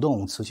你主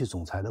动辞去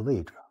总裁的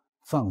位置，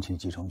放弃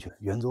继承权，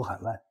远走海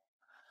外，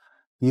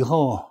以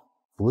后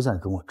不再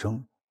跟我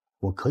争，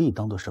我可以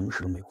当做什么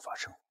事都没有发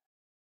生。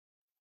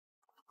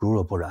如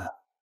若不然，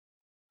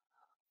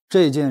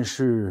这件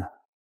事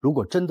如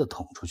果真的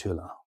捅出去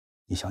了，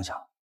你想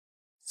想，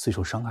最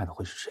受伤害的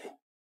会是谁？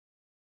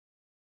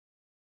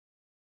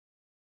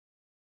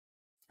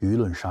舆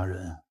论杀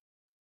人，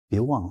别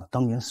忘了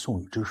当年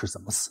宋雨之是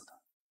怎么死的。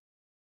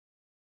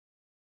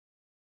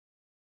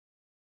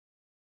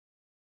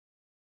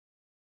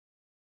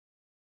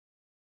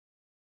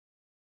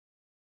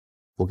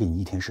我给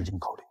你1天时间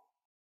考虑。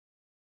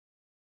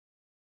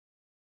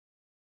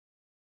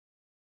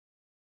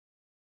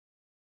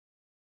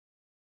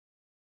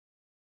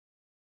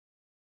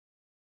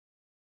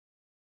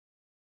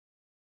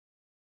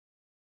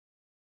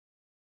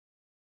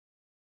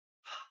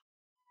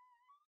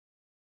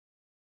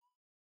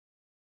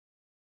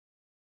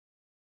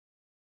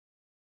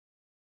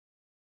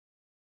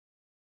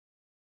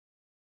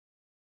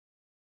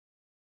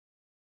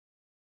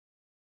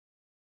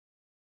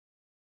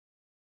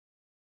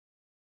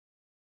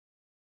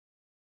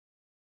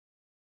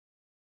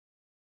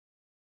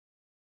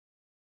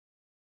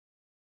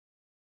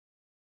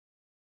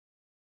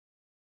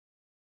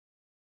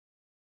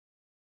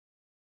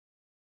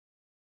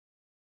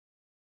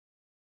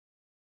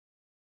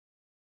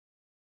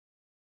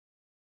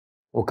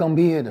我刚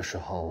毕业的时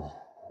候，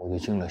我就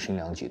进了新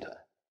良集团，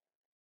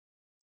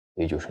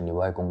也就是你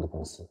外公的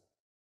公司。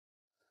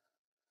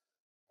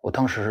我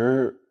当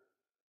时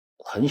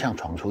很想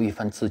闯出一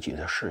番自己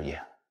的事业，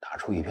打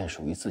出一片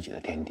属于自己的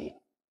天地。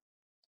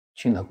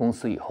进了公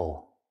司以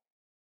后，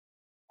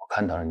我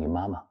看到了你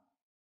妈妈，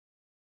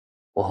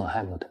我很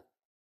爱慕她，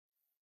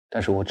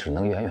但是我只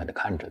能远远地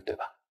看着，对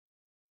吧？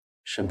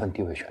身份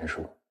地位悬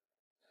殊。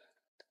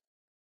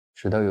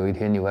直到有一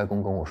天，你外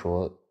公跟我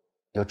说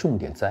要重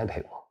点栽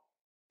培我。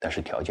但是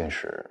条件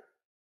是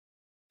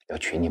要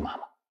娶你妈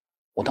妈，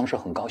我当时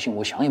很高兴，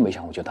我想也没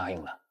想我就答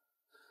应了。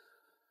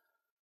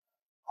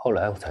后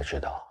来我才知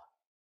道，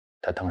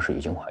她当时已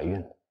经怀孕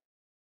了，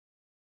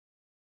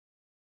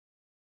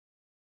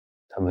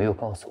他没有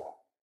告诉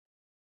我，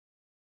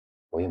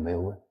我也没有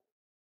问。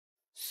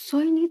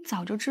所以你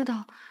早就知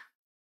道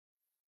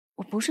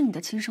我不是你的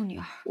亲生女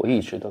儿？我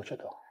一直都知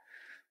道，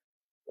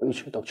我一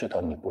直都知道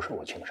你不是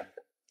我亲生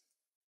的。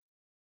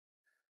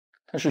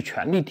但是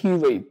权力地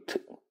位，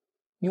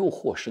诱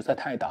惑实在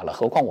太大了，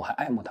何况我还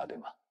爱慕他，对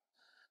吗？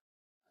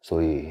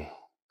所以，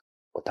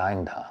我答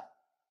应他，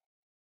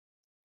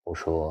我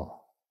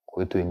说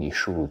会对你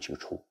视如己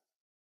出，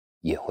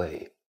也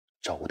会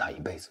照顾他一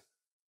辈子。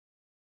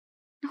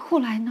那后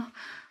来呢？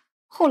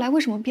后来为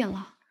什么变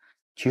了？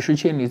其实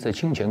建立在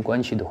金钱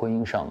关系的婚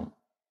姻上，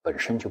本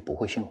身就不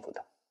会幸福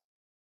的。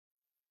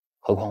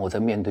何况我在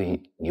面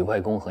对你外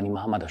公和你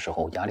妈妈的时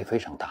候，压力非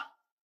常大。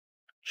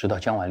直到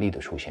江晚丽的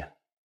出现，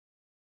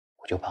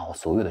我就把我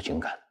所有的情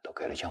感都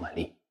给了江晚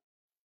丽。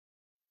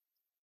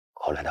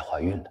后来她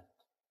怀孕了，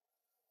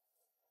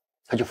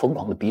她就疯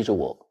狂地逼着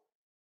我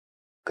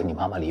跟你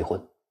妈妈离婚。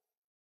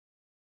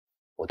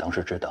我当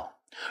时知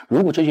道，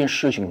如果这件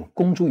事情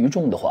公诸于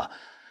众的话，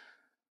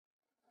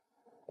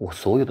我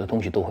所有的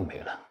东西都会没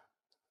了，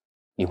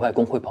你外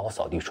公会把我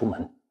扫地出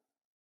门。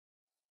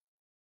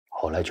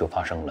后来就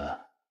发生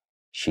了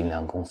新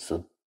良公司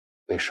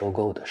被收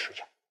购的事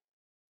情，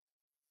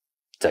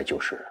再就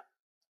是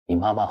你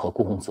妈妈和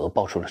顾洪泽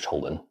爆出了丑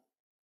闻，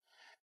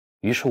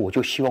于是我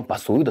就希望把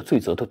所有的罪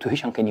责都推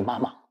向给你妈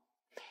妈，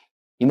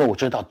因为我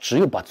知道只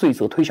有把罪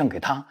责推向给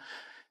她，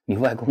你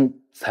外公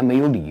才没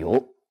有理由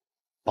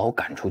把我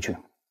赶出去。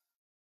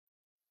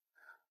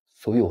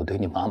所以我对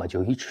你妈妈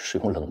就一直使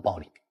用冷暴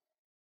力。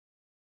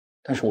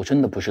但是我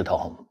真的不知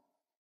道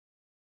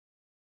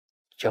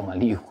江晚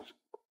丽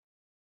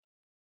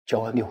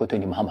会对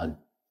你妈妈，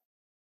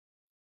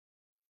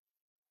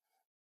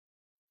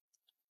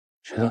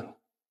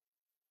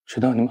直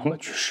到你妈妈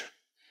去世，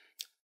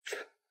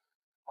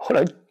后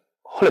来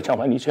江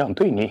晚丽这样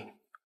对你，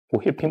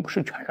我也并不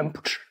是全然不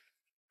知。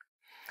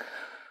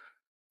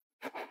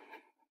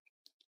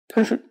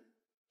但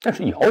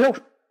是瑶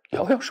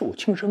瑶是我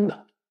亲生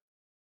的，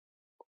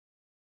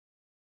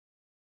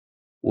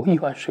我一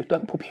碗水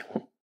端不平，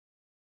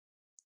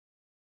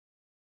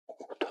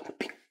我端不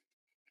平，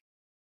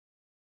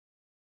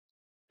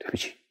对不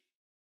起。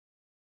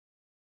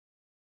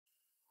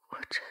我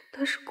真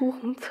的是顾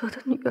洪泽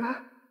的女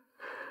儿，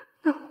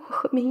那我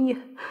和明也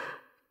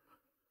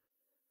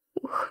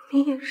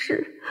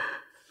是。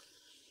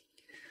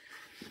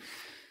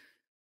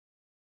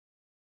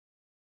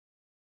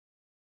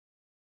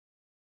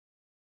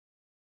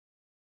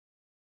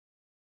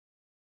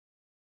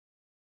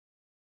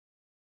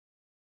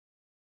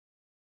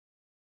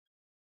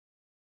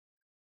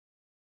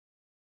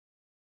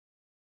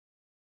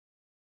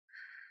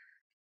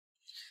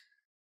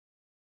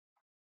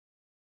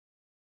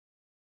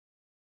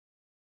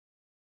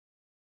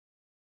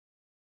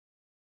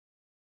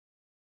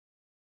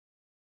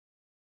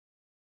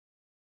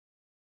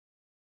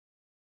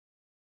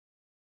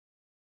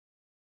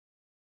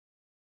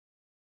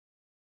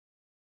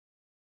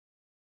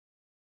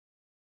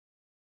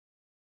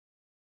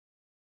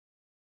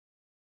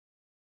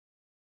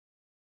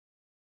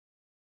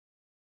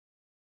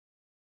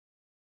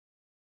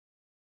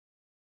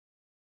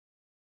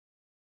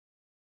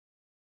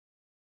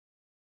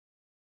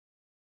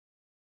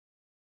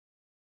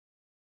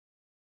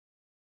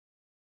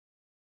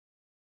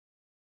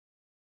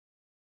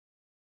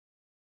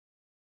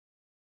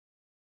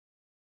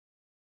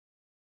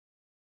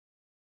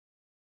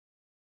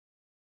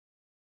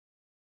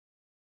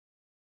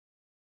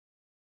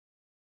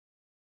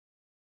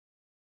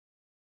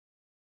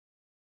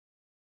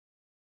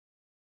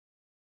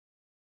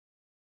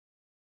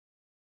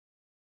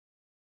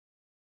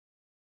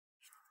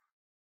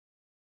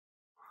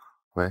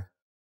喂，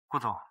顾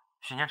总，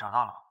许念找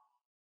到了，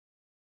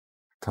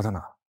他在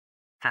哪？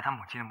在他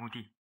母亲的墓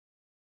地。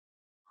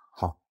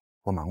好，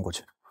我马上过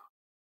去。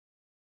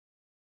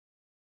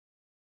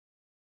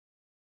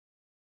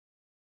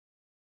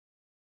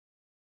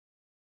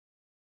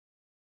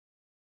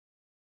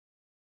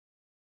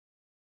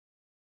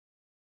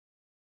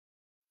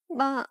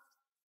妈，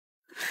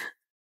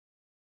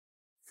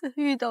在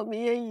遇到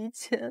明言以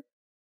前，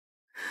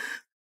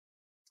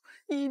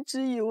一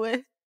直以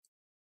为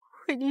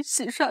为你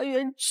洗刷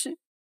冤屈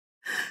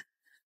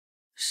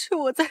是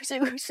我在这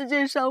个世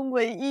界上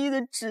唯一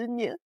的执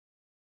念。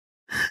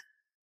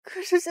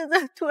可是现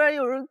在突然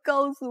有人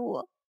告诉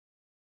我，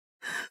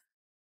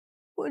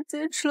我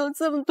坚持了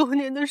这么多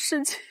年的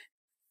事情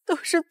都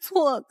是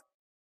错的。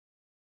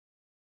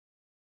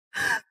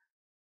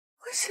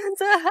我现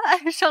在还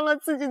爱上了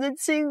自己的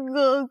亲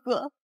哥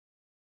哥。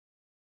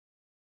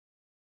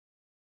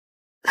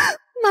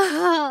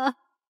妈，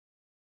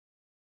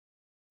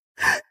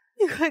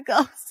你快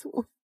告诉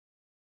我，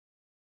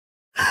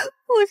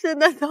我现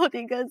在到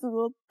底该怎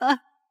么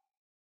办？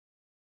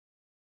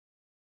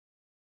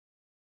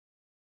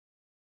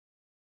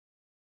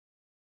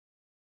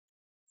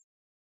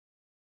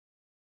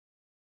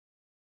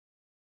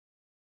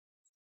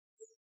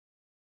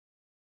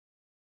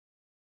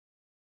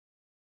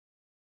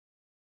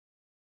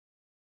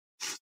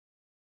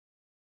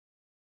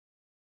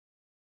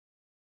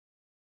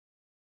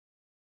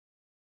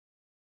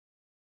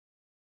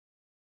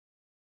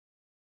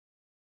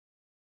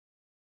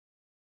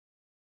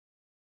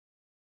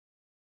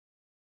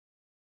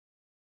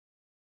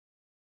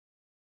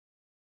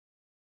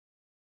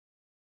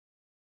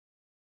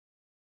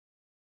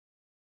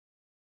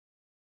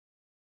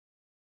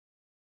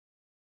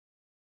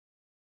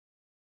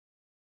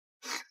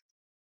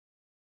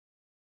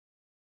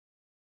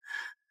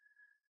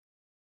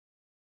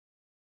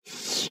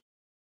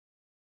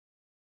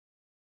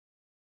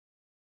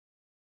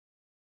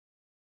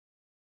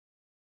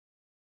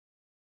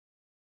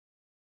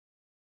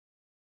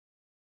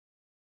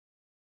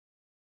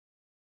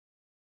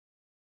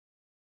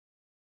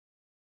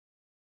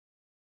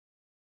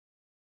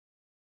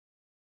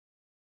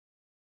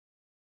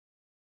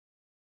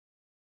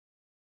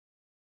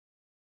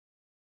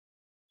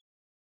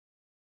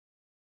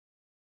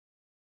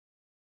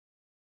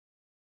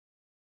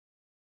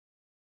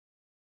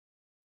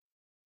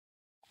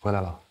回来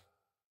了。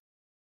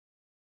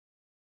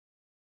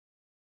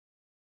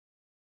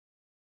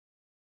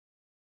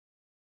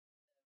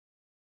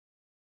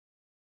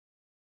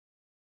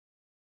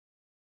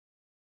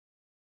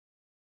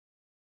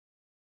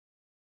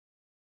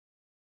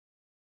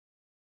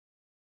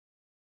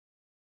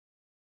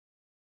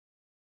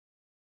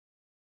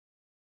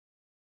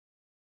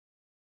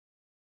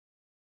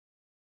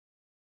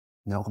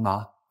你要干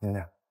嘛，念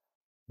念？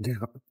你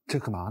这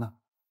干嘛呢？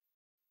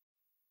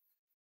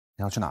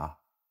你要去哪？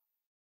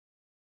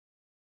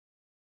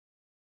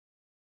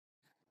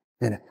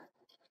念念，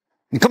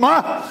你干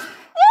嘛？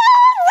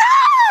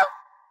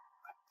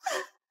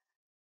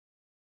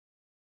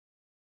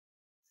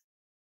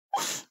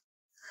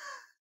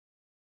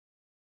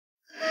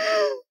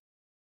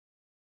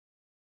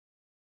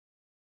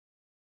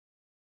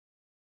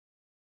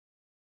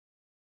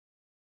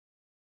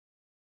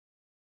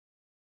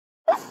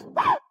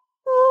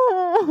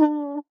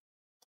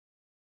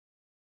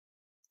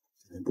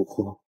你不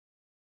哭。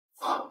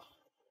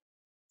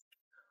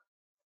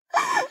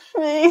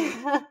没有，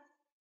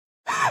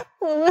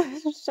我们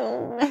是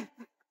兄妹，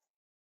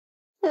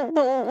是同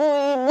父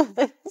异母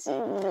的亲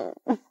人，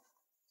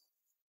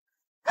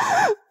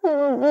我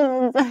们不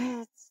能在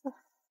一起，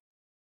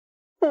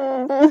我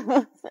们不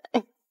能在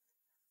一起。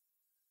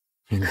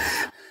念念，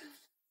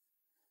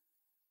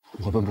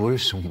我们不是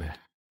兄妹，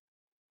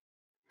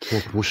我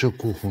不是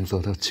顾洪泽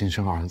的亲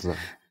生儿子。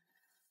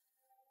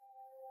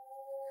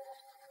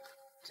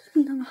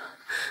真的吗？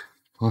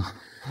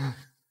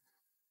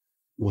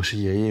我是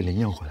爷爷领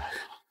养回来的，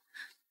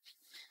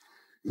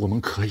我们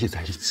可以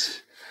在一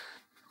起，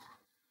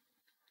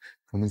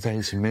我们在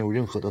一起没有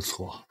任何的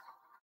错。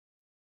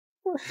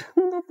我什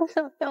么都不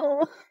想要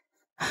了，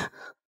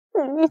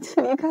我们一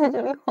起离开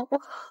这里好不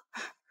好？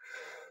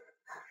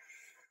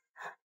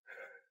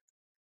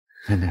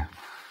念念，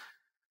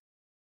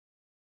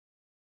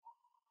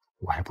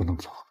我还不能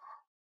走。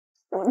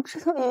我知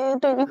道爷爷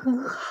对你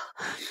很好，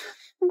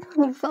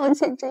让你放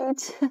弃这一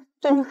切，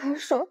对你来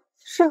说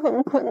是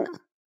很困难。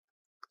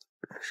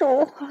可是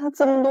我花了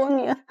这么多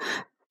年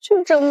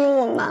去证明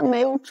我妈没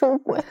有出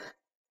轨，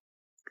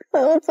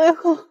可到最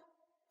后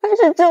还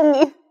是证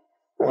明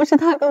我是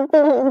她跟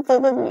顾洪泽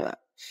的女儿。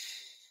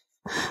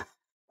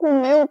我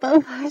没有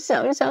办法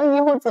想象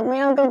以后怎么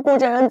样跟顾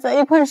家人在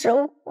一块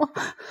生活。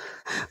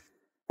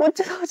我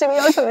知道这个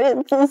要求有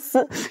点自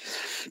私，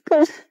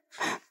可是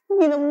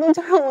你能不能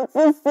就让我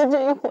自私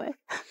这一回？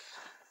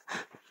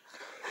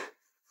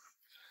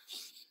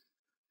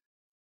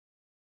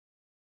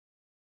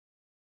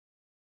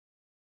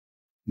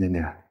念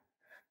念，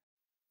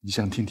你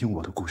想听听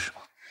我的故事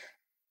吗？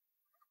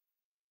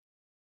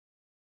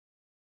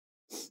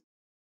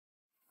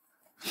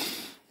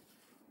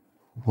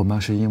我妈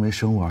是因为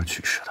生我而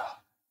去世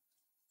的，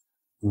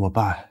我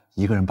爸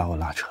一个人把我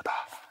拉扯大，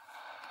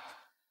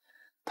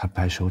他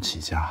白手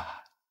起家，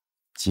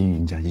经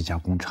营着一家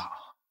工厂。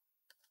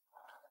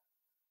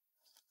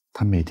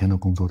他每天的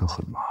工作都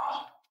很忙，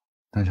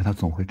但是他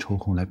总会抽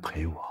空来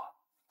陪我。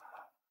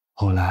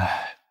后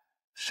来，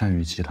善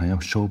宇集团要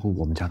收购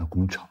我们家的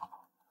工厂，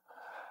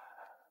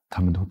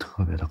他们都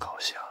特别的高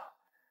兴。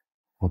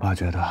我爸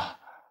觉得，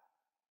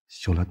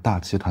有了大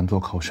集团做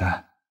靠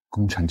山，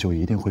工厂就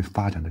一定会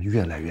发展的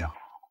越来越好。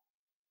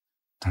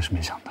但是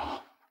没想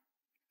到，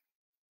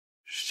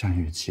善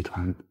宇集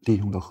团利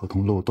用了合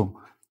同漏洞，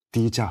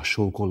低价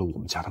收购了我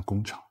们家的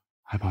工厂，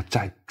还把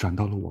债转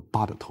到了我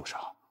爸的头上。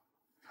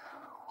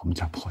我们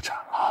家破产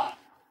了，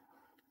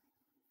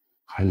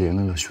还连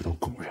累了许多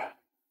工人。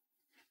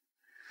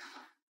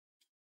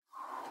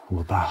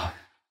我爸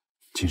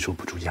经受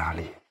不住压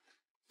力，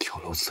跳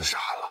楼自杀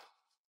了。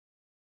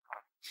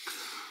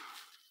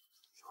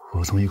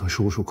我从一个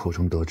叔叔口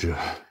中得知，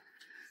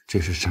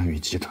这是善宇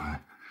集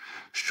团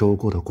收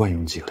购的惯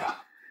用伎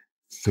俩，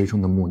最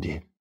终的目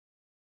的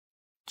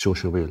就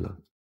是为了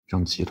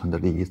让集团的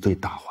利益最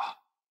大化。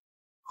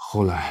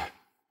后来，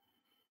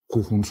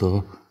顾洪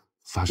泽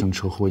发生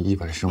车祸意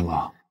外身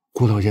亡，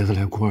顾老爷子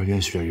来孤儿院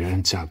选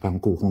人，假扮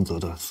顾洪泽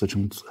的私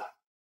生子。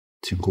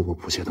经过我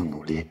不懈的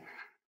努力，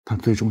他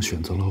最终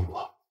选择了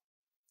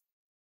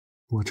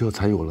我这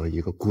才有了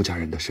一个顾家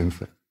人的身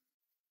份。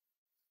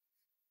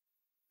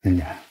念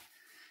念，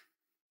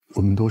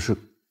我们都是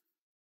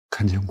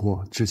看见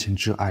过至亲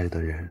至爱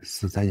的人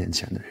死在眼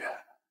前的人。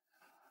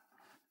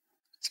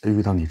在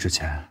遇到你之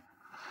前，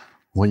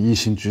我一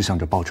心只想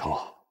着报仇。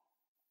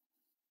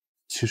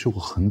其实我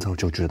很早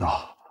就知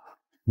道，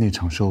那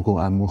场收购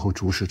案幕后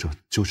主使者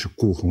就是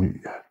顾宏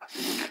宇。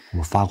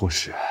我发过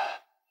誓，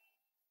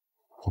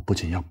我不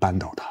仅要扳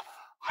倒他，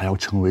还要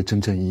成为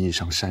真正意义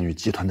上善宇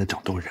集团的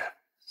掌舵人，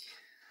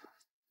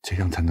这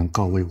样才能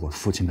告慰我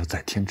父亲的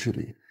在天之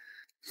灵。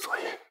所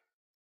以，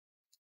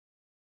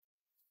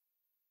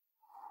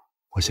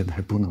我现在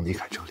还不能离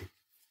开这里。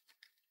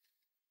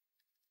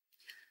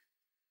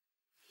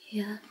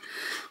言，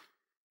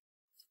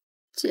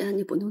既然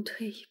你不能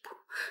退一步，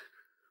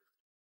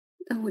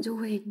那我就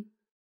为你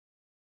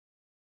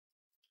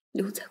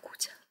留在顾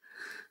家。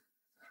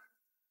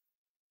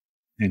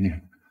念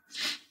念，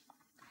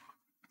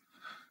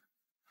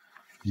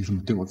你怎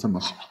么对我这么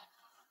好？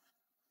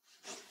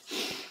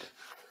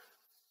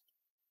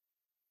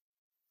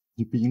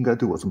你不应该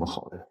对我这么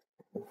好的。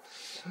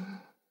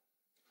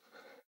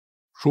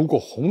如果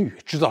宏宇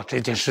知道这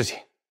件事情，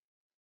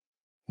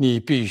你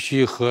必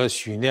须和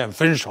许念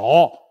分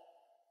手。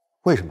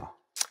为什么？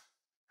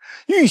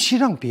与其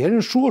让别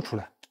人说出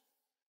来，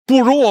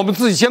不如我们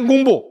自己先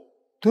公布，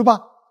对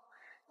吧？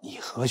你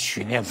和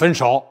许念分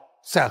手，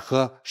再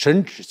和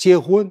沈芷结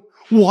婚，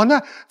我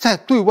呢再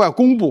对外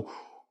公布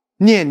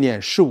念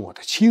念是我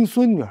的亲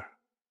孙女儿。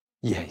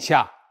眼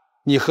下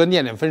你和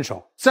念念分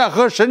手，再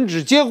和沈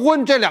芷结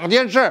婚，这2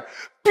件事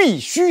必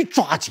须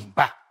抓紧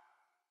办。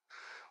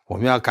我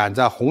们要赶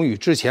在宏宇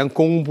之前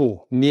公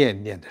布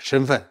念念的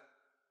身份。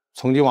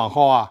从今往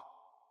后啊，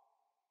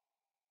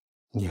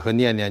你和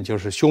念念就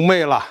是兄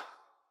妹了。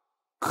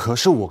可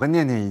是我跟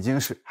念念已经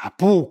是……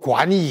不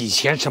管你以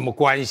前什么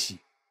关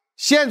系，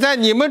现在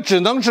你们只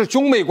能是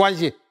兄妹关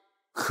系。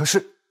可是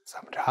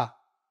怎么着？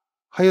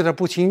还有点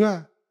不情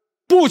愿？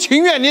不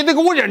情愿你得给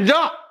我忍着。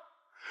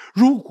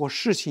如果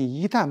事情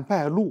一旦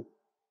败露，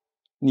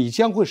你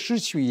将会失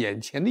去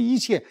眼前的一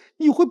切，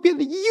你会变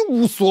得一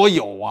无所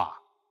有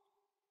啊！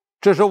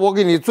这是我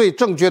给你最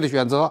正确的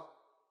选择，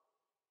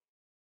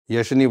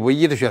也是你唯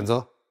一的选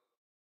择。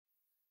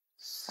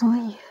所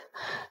以，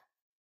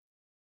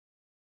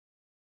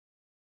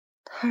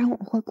他让我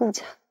回顾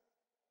家，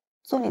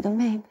做你的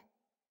妹妹，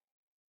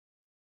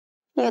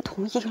你也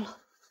同意了。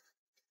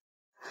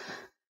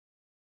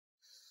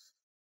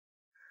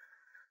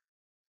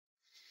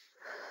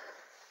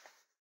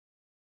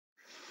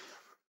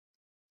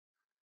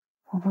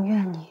我不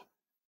怨你，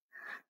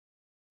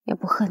也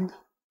不恨你，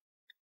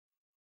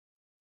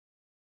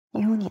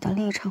你有你的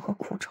立场和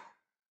苦衷。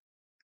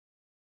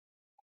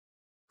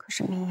可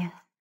是明言，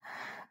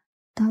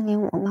当年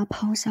我妈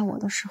抛下我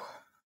的时候，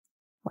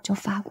我就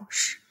发过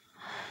誓，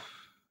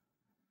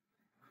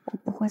我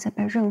不会再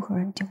被任何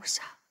人丢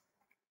下。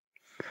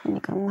可你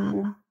跟妈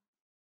妈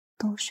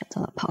都选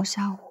择了抛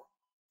下我，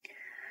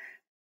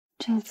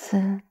这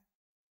次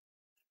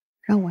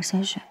让我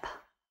先选吧。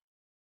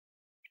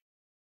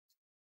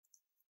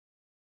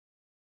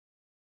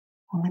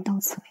我们到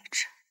此为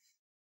止。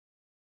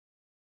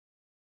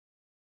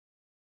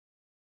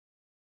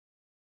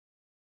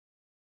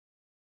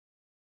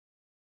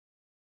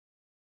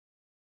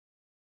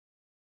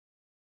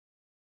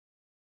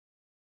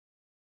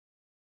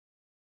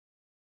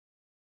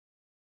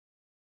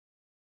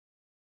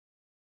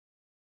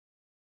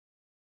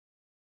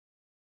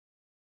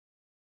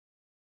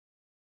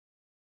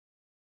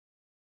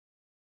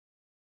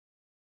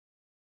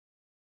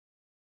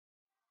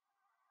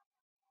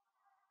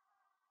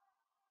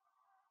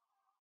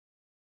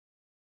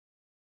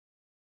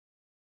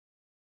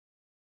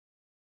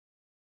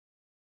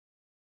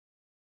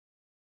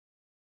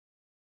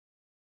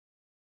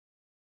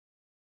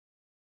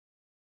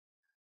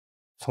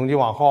从今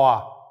往后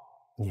啊，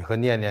你和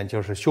念念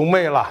就是兄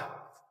妹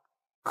了。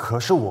可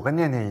是我跟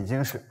念念已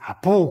经是……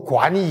不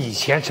管你以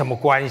前什么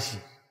关系，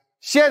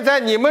现在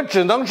你们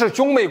只能是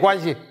兄妹关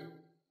系。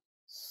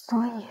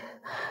所以，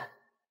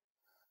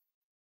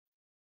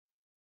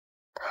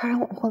他让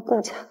我回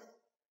顾家，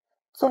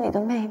做你的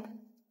妹妹，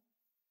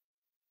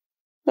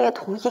你也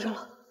同意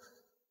了。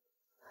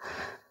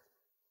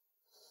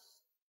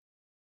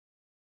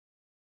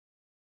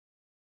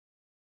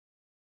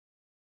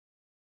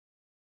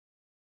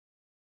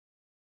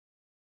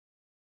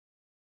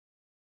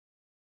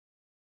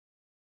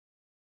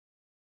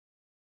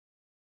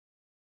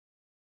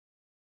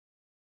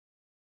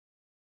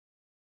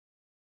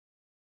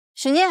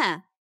许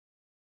念，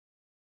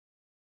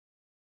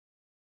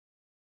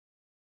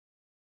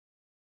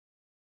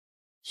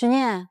许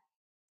念，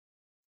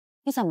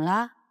你怎么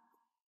了？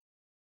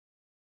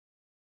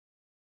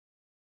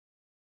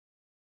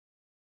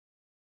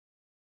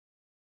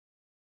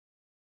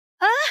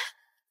啊，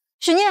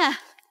许念，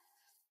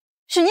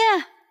许念，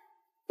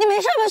你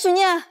没事吧？许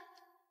念。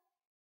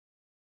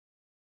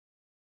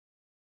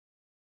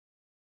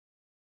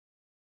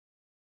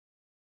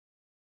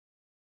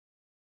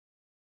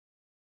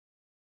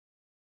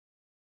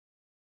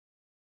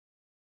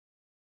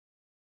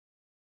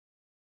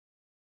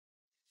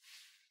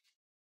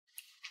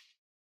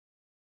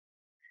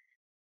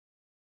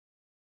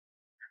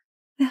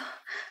哎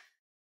呀，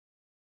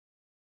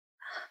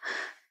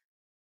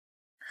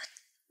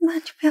妈，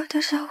你不要丢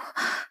下我！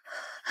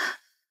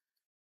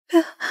不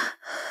要！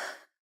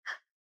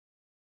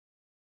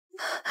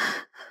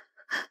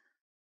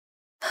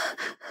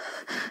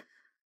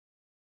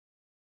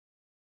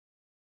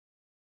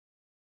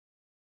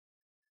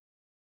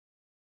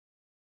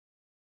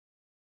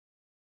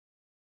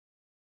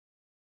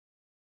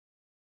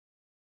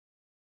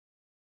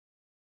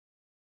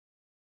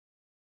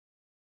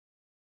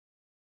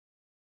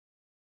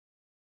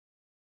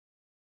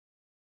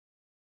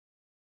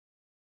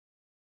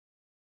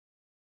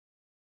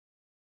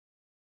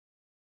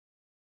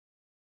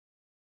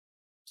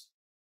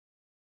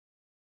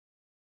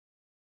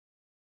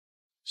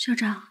校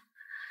长，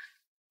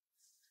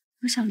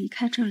我想离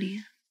开这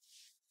里，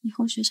以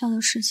后学校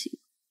的事情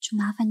就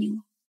麻烦您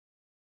了。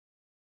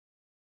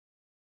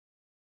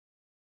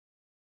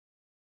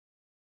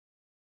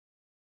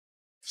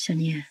小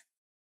念，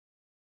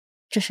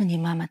这是你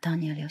妈妈当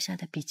年留下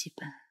的笔记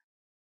本，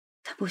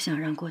她不想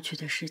让过去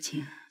的事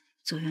情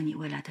左右你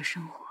未来的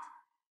生活，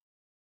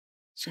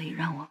所以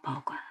让我保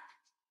管。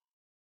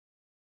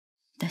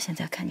但现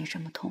在看你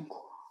这么痛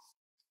苦，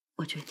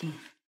我决定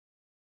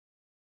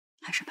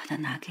还是把它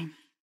拿给你。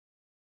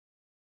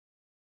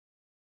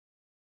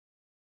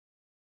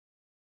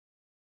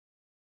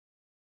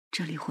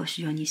这里或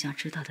许有你想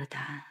知道的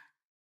答案。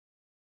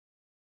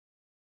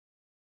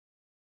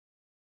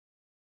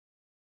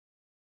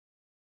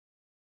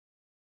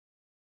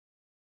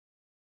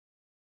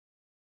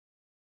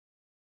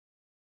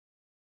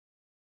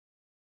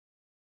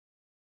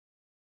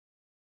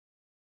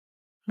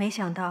没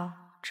想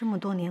到这么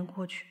多年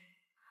过去，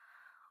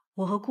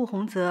我和顾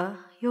洪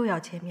泽又要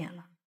见面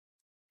了。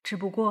只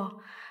不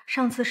过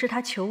上次是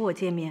他求我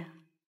见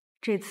面，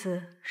这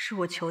次是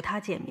我求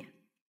他见面。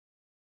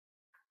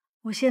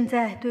我现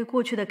在对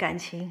过去的感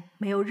情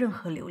没有任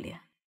何留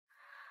恋，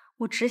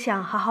我只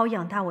想好好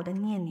养大我的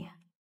念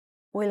念。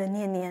为了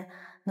念念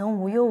能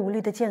无忧无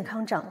虑的健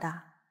康长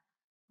大，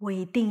我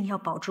一定要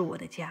保住我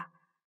的家。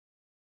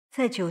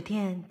在酒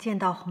店见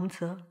到洪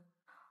泽，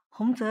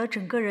洪泽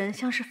整个人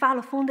像是发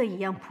了疯的一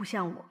样扑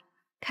向我，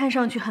看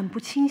上去很不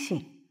清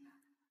醒。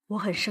我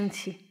很生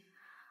气，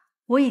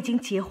我已经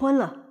结婚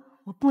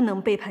了，我不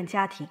能背叛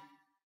家庭。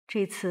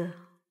这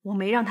次我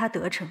没让他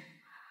得逞，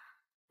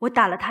我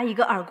打了他一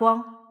个耳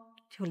光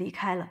就离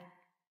开了。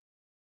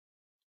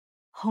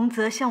洪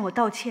泽向我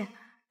道歉，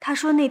他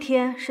说那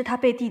天是他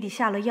被弟弟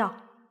下了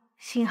药，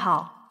幸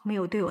好没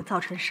有对我造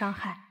成伤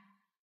害。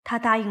他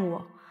答应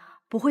我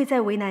不会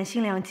再为难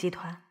新良集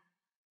团，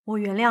我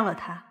原谅了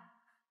他，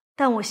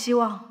但我希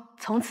望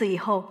从此以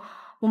后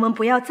我们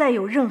不要再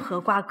有任何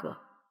瓜葛。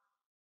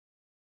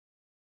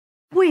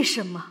为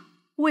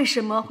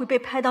什么会被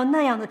拍到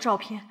那样的照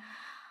片？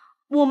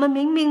我们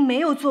明明没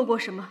有做过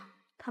什么，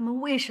他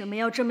们为什么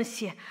要这么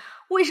写？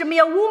为什么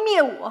要污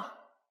蔑我？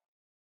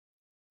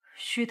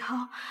徐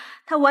涛，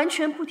他完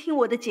全不听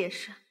我的解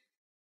释，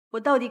我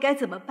到底该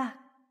怎么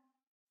办？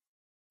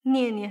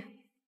念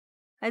念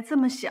还这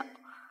么小，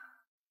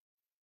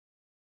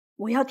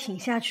我要挺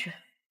下去。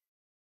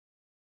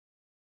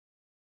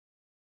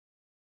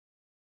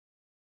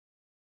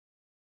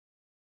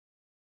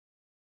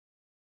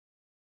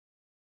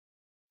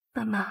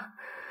妈妈，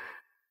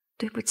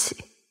对不起，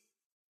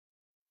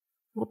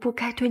我不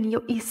该对你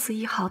有一丝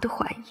一毫的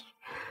怀疑，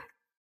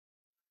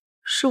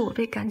是我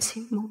被感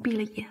情蒙蔽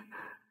了眼，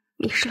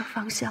迷失了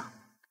方向。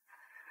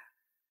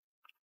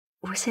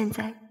我现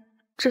在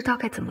知道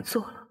该怎么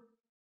做了。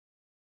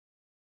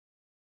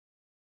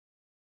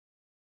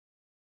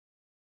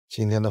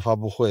今天的发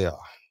布会啊，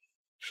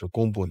是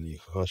公布你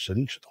和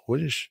沈芷的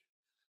婚事。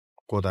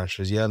过段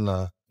时间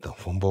呢，等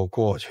风波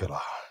过去了，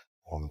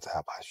我们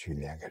再把许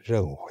念给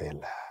认回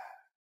来。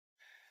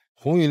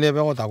宏宇那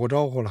边我打过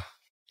招呼了，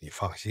你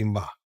放心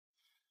吧，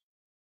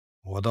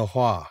我的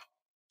话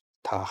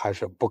他还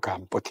是不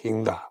敢不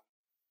听的。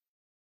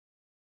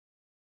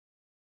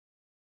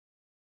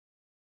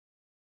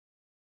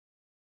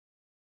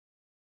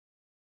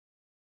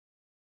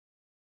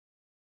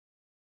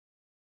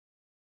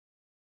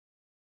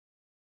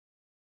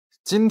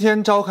今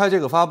天召开这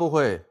个发布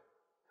会，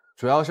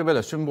主要是为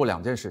了宣布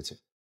2件事情。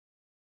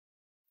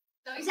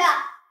等一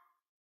下。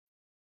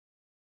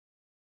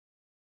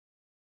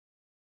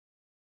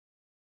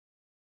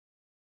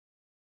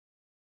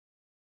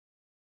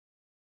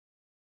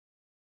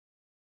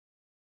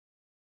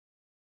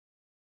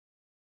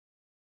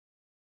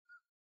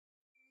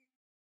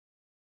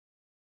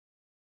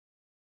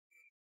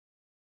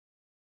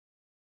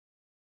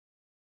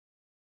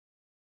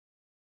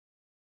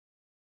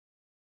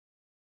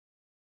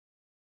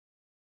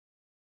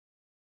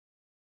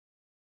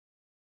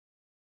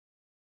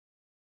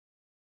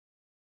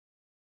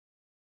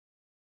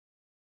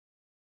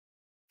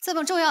这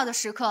么重要的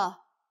时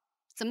刻，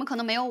怎么可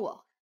能没有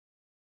我？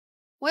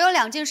我有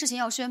2件事情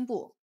要宣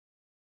布。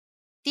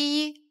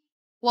第一，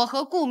我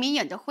和顾明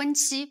衍的婚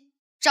期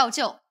照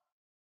旧，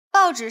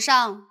报纸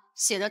上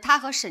写的他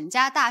和沈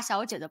家大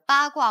小姐的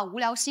八卦无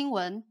聊新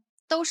闻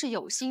都是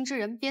有心之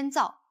人编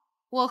造，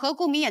我和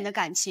顾明衍的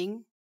感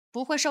情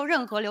不会受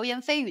任何流言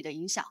蜚语的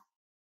影响。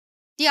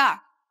第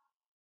二，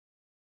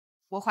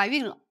我怀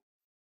孕了，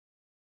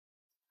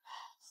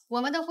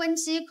我们的婚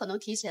期可能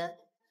提前。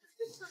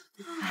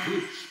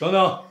等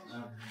等，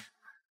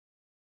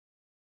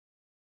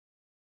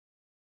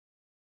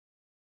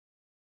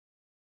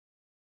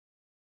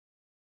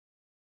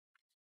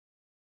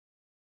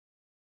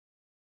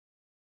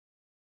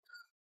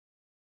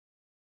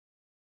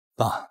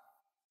爸，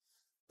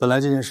本来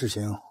这件事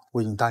情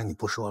我已经答应你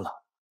不说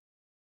了，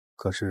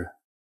可是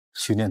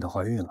许念她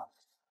怀孕了，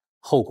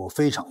后果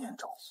非常严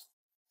重，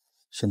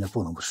现在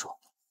不能不说。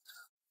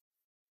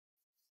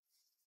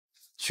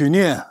许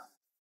念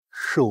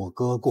是我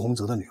哥顾洪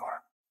泽的女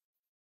儿，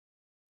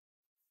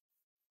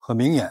和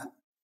明衍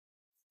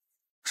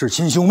是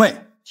亲兄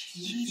妹。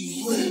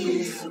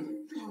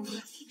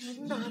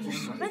这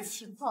什么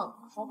情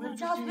况？豪门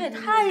家族也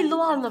太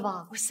乱了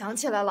吧！我想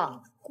起来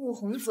了，顾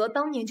洪泽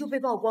当年就被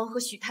曝光和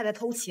许太太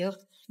偷情，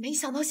没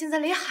想到现在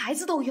连孩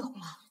子都有了。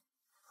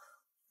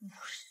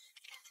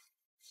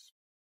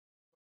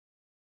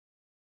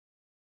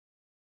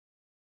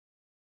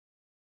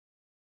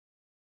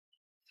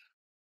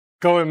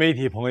各位媒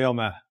体朋友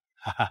们，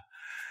哈哈，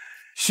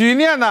许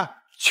念呢，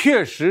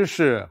确实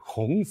是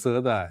洪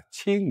泽的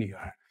亲女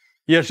儿，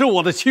也是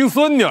我的亲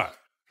孙女儿，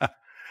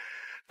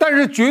但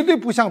是绝对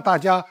不像大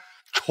家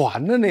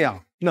传的那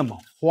样那么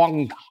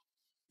荒唐，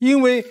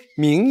因为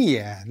明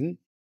言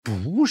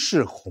不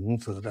是洪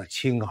泽的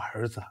亲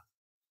儿子。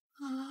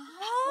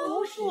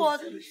不是我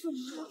的。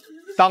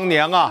当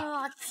年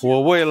啊，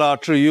我为了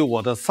治愈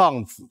我的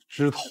丧子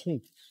之痛，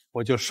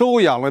我就收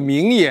养了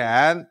明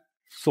言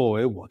作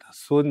为我的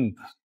孙子。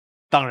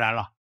当然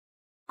了，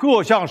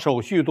各项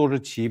手续都是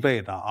齐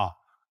备的啊。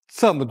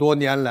这么多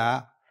年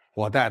来，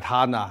我待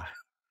他呢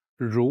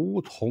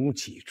如同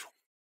己出，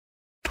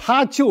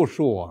他就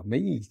是我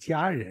们一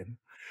家人。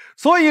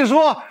所以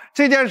说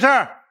这件事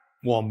儿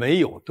我没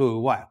有对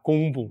外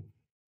公布。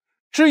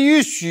至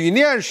于许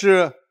念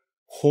是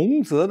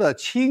洪泽的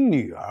亲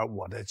女儿，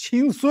我的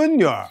亲孙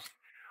女儿，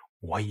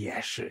我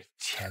也是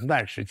前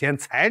段时间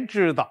才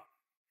知道。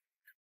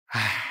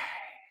唉，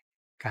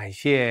感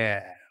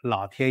谢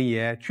老天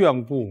爷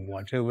眷顾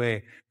我这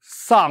位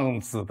丧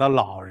子的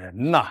老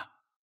人呐！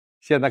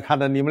现在看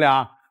到你们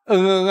俩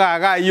恩恩爱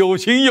爱、有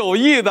情有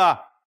义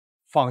的，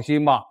放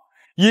心吧，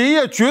爷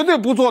爷绝对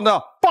不做那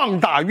棒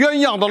打鸳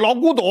鸯的老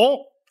古董，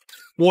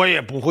我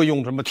也不会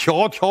用什么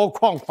条条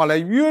框框来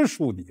约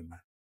束你们。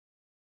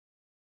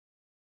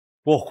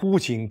我呼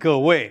请各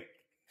位，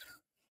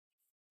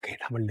给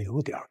他们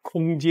留点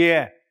空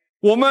间，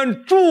我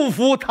们祝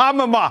福他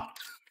们吧。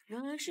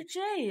原来是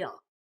这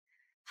样，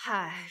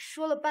嗨，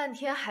说了半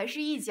天还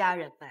是一家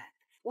人呗，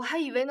我还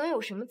以为能有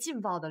什么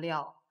劲爆的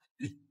料。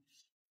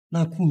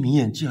那顾明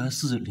远既然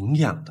是领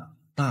养的，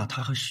那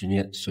他和许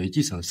念谁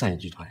继承善宇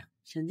集团呀？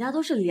人家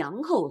都是两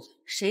口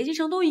子，谁继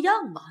承都一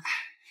样吧。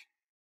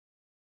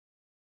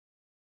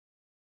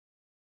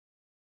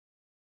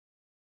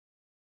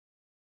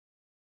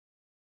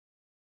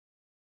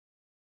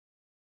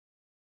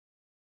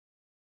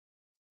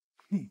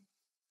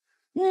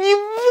你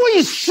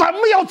为什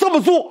么要这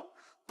么做？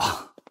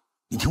爸，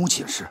你听我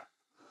解释，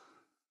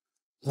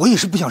我也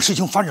是不想事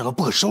情发展到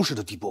不可收拾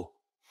的地步。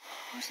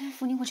我先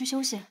扶您回去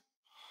休息。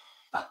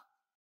爸，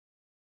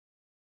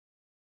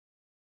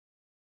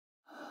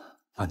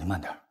你慢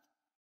点。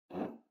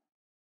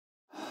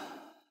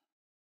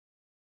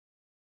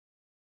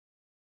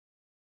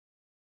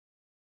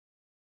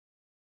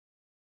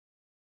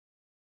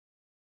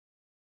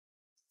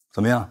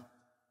怎么样？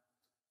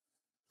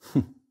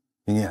哼，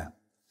明艳，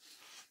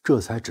这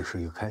才只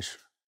是一个开始。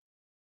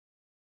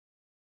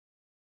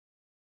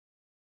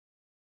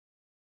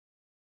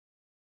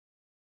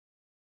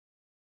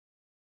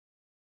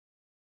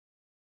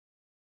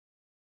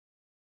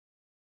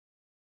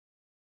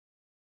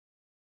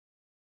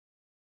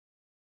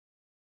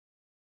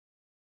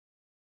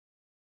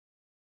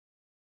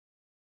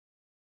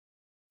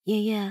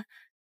爷爷，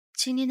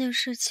今天的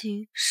事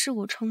情是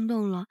我冲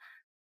动了，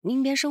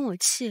您别生我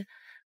气。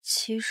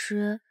其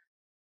实，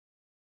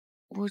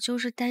我就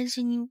是担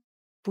心您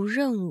不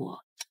认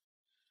我。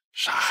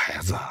傻孩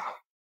子，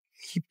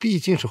你毕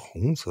竟是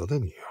洪泽的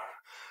女儿，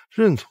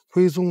认祖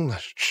归宗那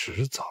是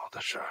迟早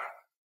的事儿。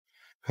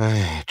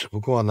哎，只不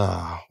过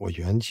呢，我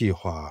原计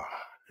划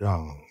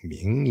让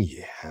明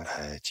言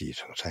来继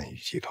承善宇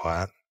集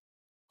团，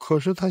可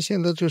是他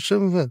现在这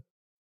身份，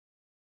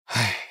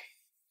哎，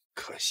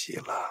可惜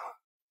了。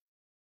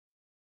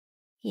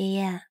爷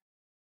爷，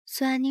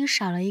虽然您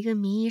少了一个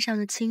名义上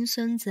的亲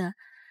孙子，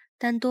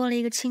但多了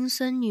一个亲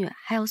孙女，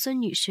还有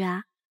孙女婿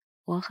啊。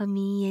我和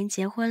明言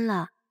结婚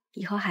了，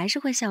以后还是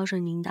会孝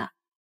顺您的。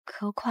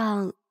何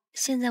况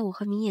现在我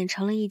和明言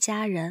成了一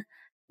家人，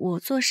我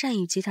做善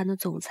宇集团的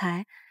总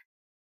裁，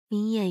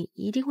明言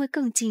一定会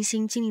更尽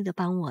心尽力的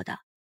帮我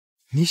的。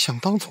你想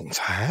当总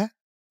裁？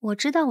我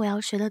知道我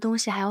要学的东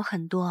西还有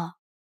很多，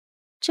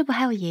这不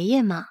还有爷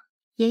爷吗？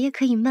爷爷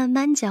可以慢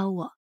慢教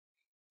我，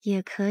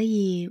也可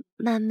以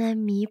慢慢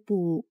弥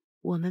补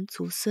我们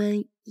祖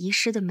孙遗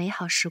失的美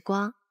好时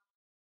光。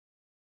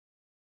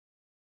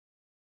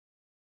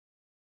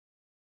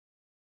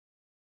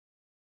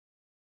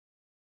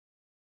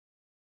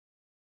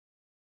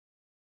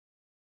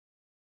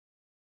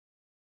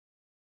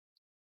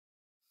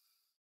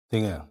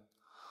丁爷，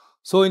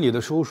作为你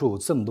的叔叔，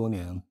这么多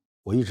年，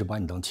我一直把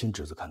你当亲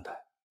侄子看待。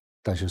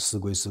但是私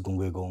归私，公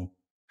归公，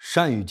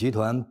善宇集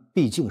团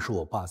毕竟是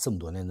我爸这么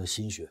多年的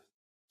心血。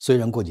虽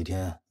然过几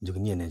天你就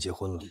跟念念结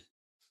婚了，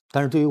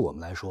但是对于我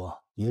们来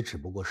说，你也只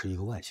不过是一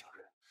个外星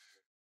人。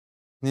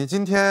你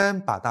今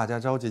天把大家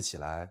召集起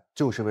来，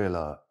就是为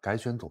了改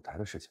选总裁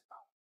的事情吧？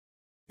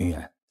明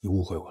远，你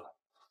误会我了，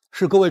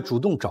是各位主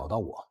动找到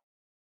我，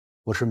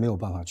我是没有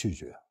办法拒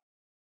绝，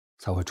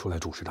才会出来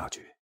主持大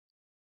局。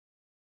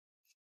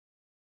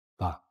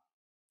爸，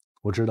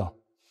我知道，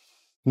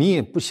你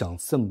也不想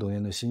这么多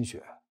年的心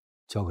血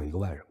交给一个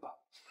外人吧？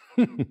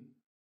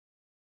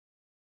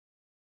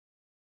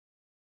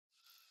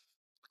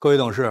各位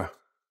董事，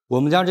我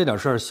们家这点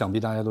事儿想必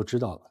大家都知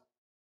道了。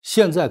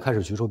现在开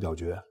始举手表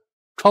决，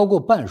超过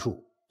半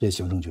数便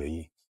形成决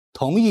议，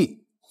同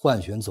意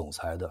换选总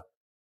裁的，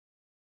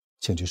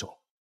请举手。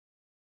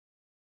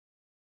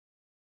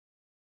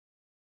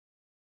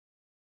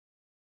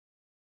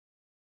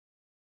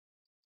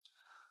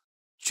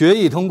决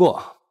议通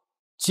过。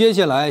接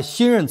下来，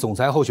新任总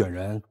裁候选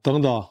人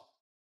等等，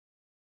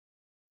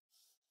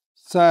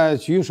在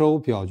举手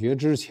表决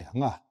之前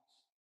啊，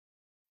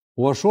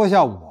我说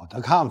下我的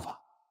看法。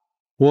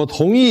我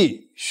同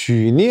意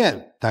许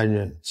念担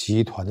任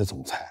集团的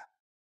总裁。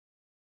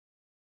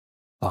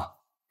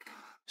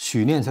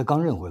许念才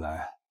刚认回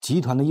来，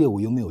集团的业务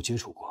又没有接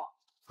触过。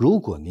如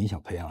果您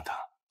想培养他，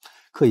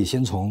可以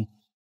先从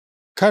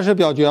开始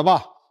表决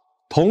吧。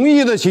同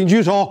意的请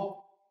举手。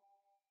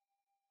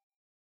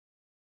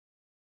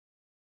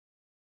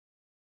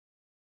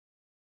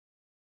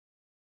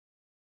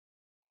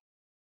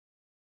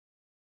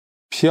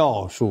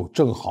票数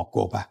正好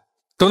过半。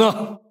等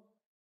等，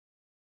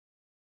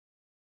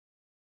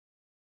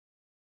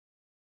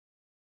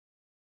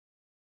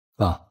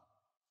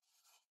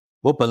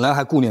我本来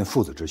还顾念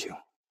父子之情，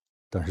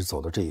但是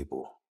走到这一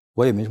步，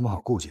我也没什么好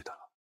顾忌的了。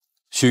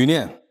许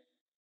念，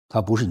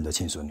她不是你的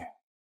亲孙女。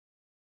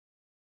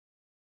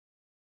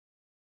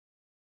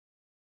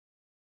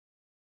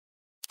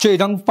这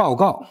张报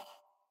告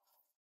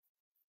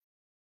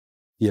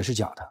也是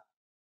假的，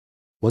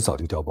我早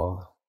就调包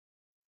了。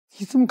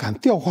你怎么敢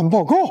调换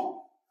报告？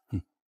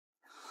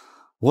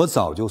我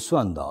早就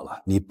算到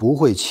了，你不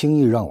会轻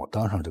易让我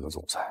当上这个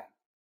总裁，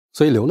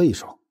所以留了一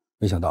手。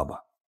没想到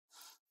吧？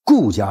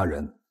顾家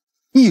人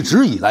一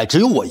直以来只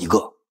有我一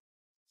个。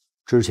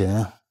之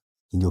前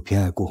你就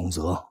偏爱顾洪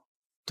泽，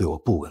对我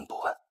不闻不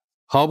问。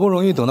好不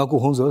容易等到顾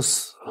洪泽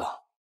死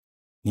了，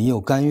你又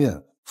甘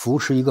愿扶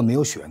持一个没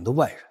有血缘的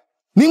外人。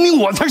明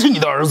明我才是你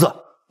的儿子，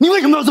你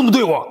为什么要这么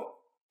对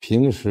我？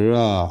平时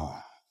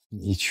啊，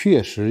你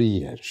确实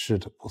掩饰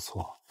的不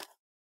错，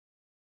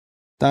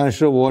但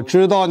是我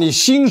知道你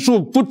心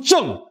术不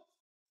正。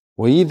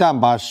我一旦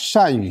把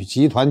善宇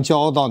集团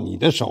交到你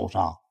的手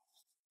上，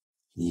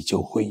你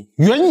就会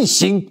原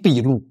形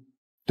毕露。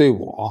对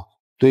我，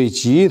对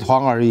集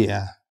团而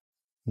言，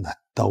那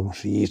都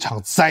是一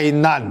场灾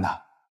难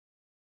呐！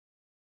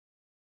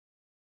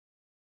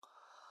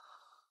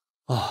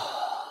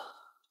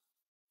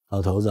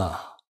老头子，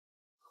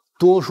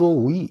多说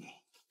无益，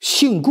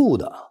姓顾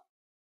的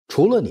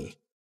除了你，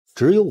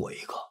只有我一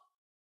个。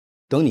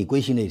等你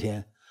归西那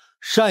天，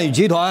善宇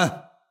集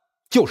团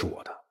就是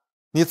我的。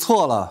你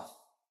错了，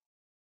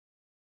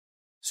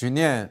许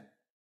念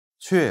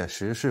确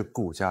实是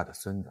顾家的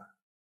孙子。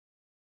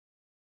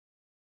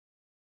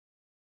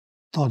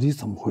到底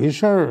怎么回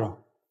事啊？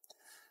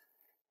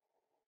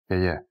爷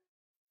爷，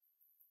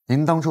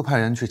您当初派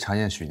人去查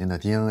验许念的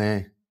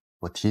DNA，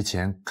 我提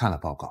前看了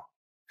报告，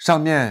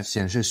上面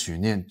显示许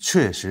念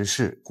确实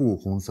是顾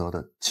洪泽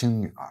的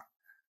亲女儿，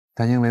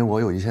但因为我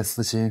有一些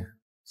私心，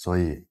所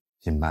以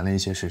隐瞒了一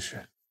些事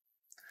实，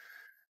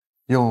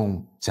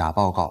用假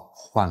报告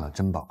换了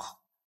真报告，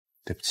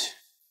对不起。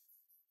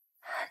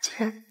既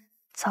然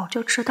早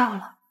就知道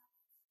了，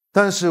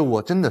但是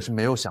我真的是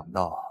没有想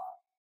到，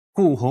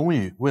顾宏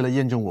宇为了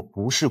验证我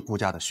不是顾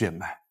家的血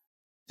脉，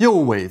又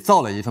伪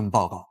造了一份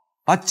报告，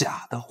把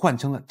假的换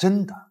成了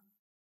真的。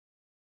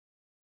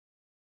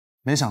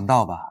没想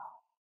到吧？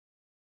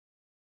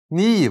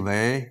你以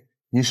为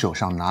你手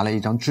上拿了一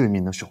张致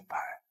命的手牌，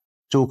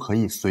就可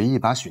以随意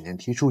把许念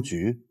踢出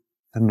局，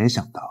但没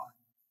想到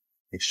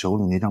你手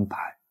里那张牌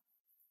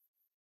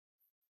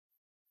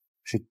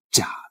是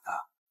假的。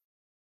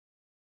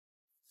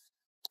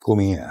顾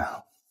明远，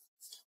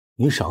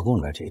你少跟我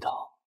来这一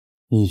套。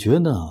你觉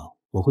得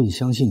我会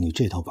相信你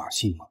这套把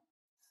戏吗？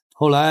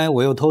后来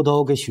我又偷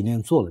偷给许念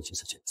做了几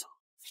次检测，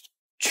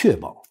确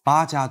保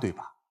8家对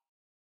吧？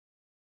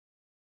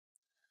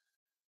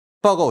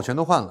报告我全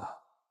都换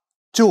了，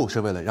就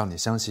是为了让你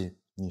相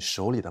信你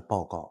手里的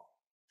报告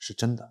是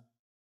真的。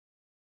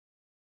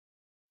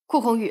顾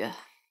宏宇，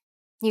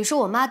你说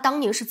我妈当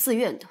年是自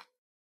愿的，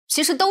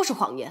其实都是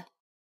谎言。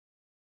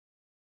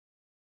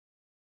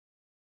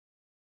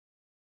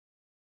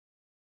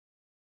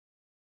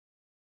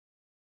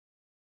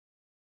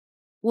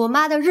我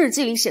妈的日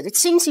记里写的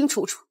清清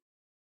楚楚，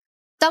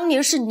当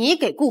年是你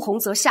给顾洪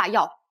泽下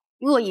药，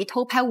恶意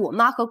偷拍我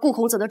妈和顾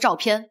洪泽的照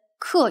片，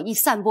刻意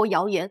散播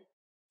谣言，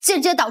间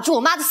接导致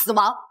我妈的死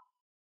亡。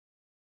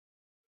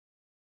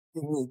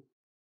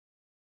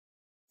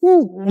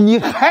你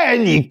害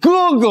你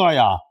哥哥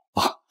呀！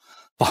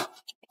爸，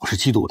我是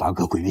嫉妒我大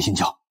哥鬼迷心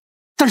窍，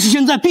但是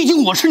现在毕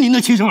竟我是您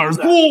的亲生儿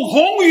子。顾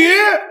宏宇，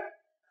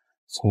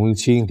从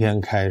今天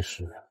开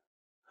始，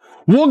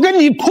我跟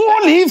你脱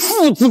离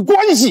父子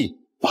关系。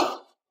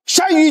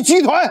善宇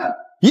集团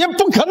也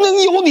不可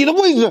能有你的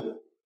位置。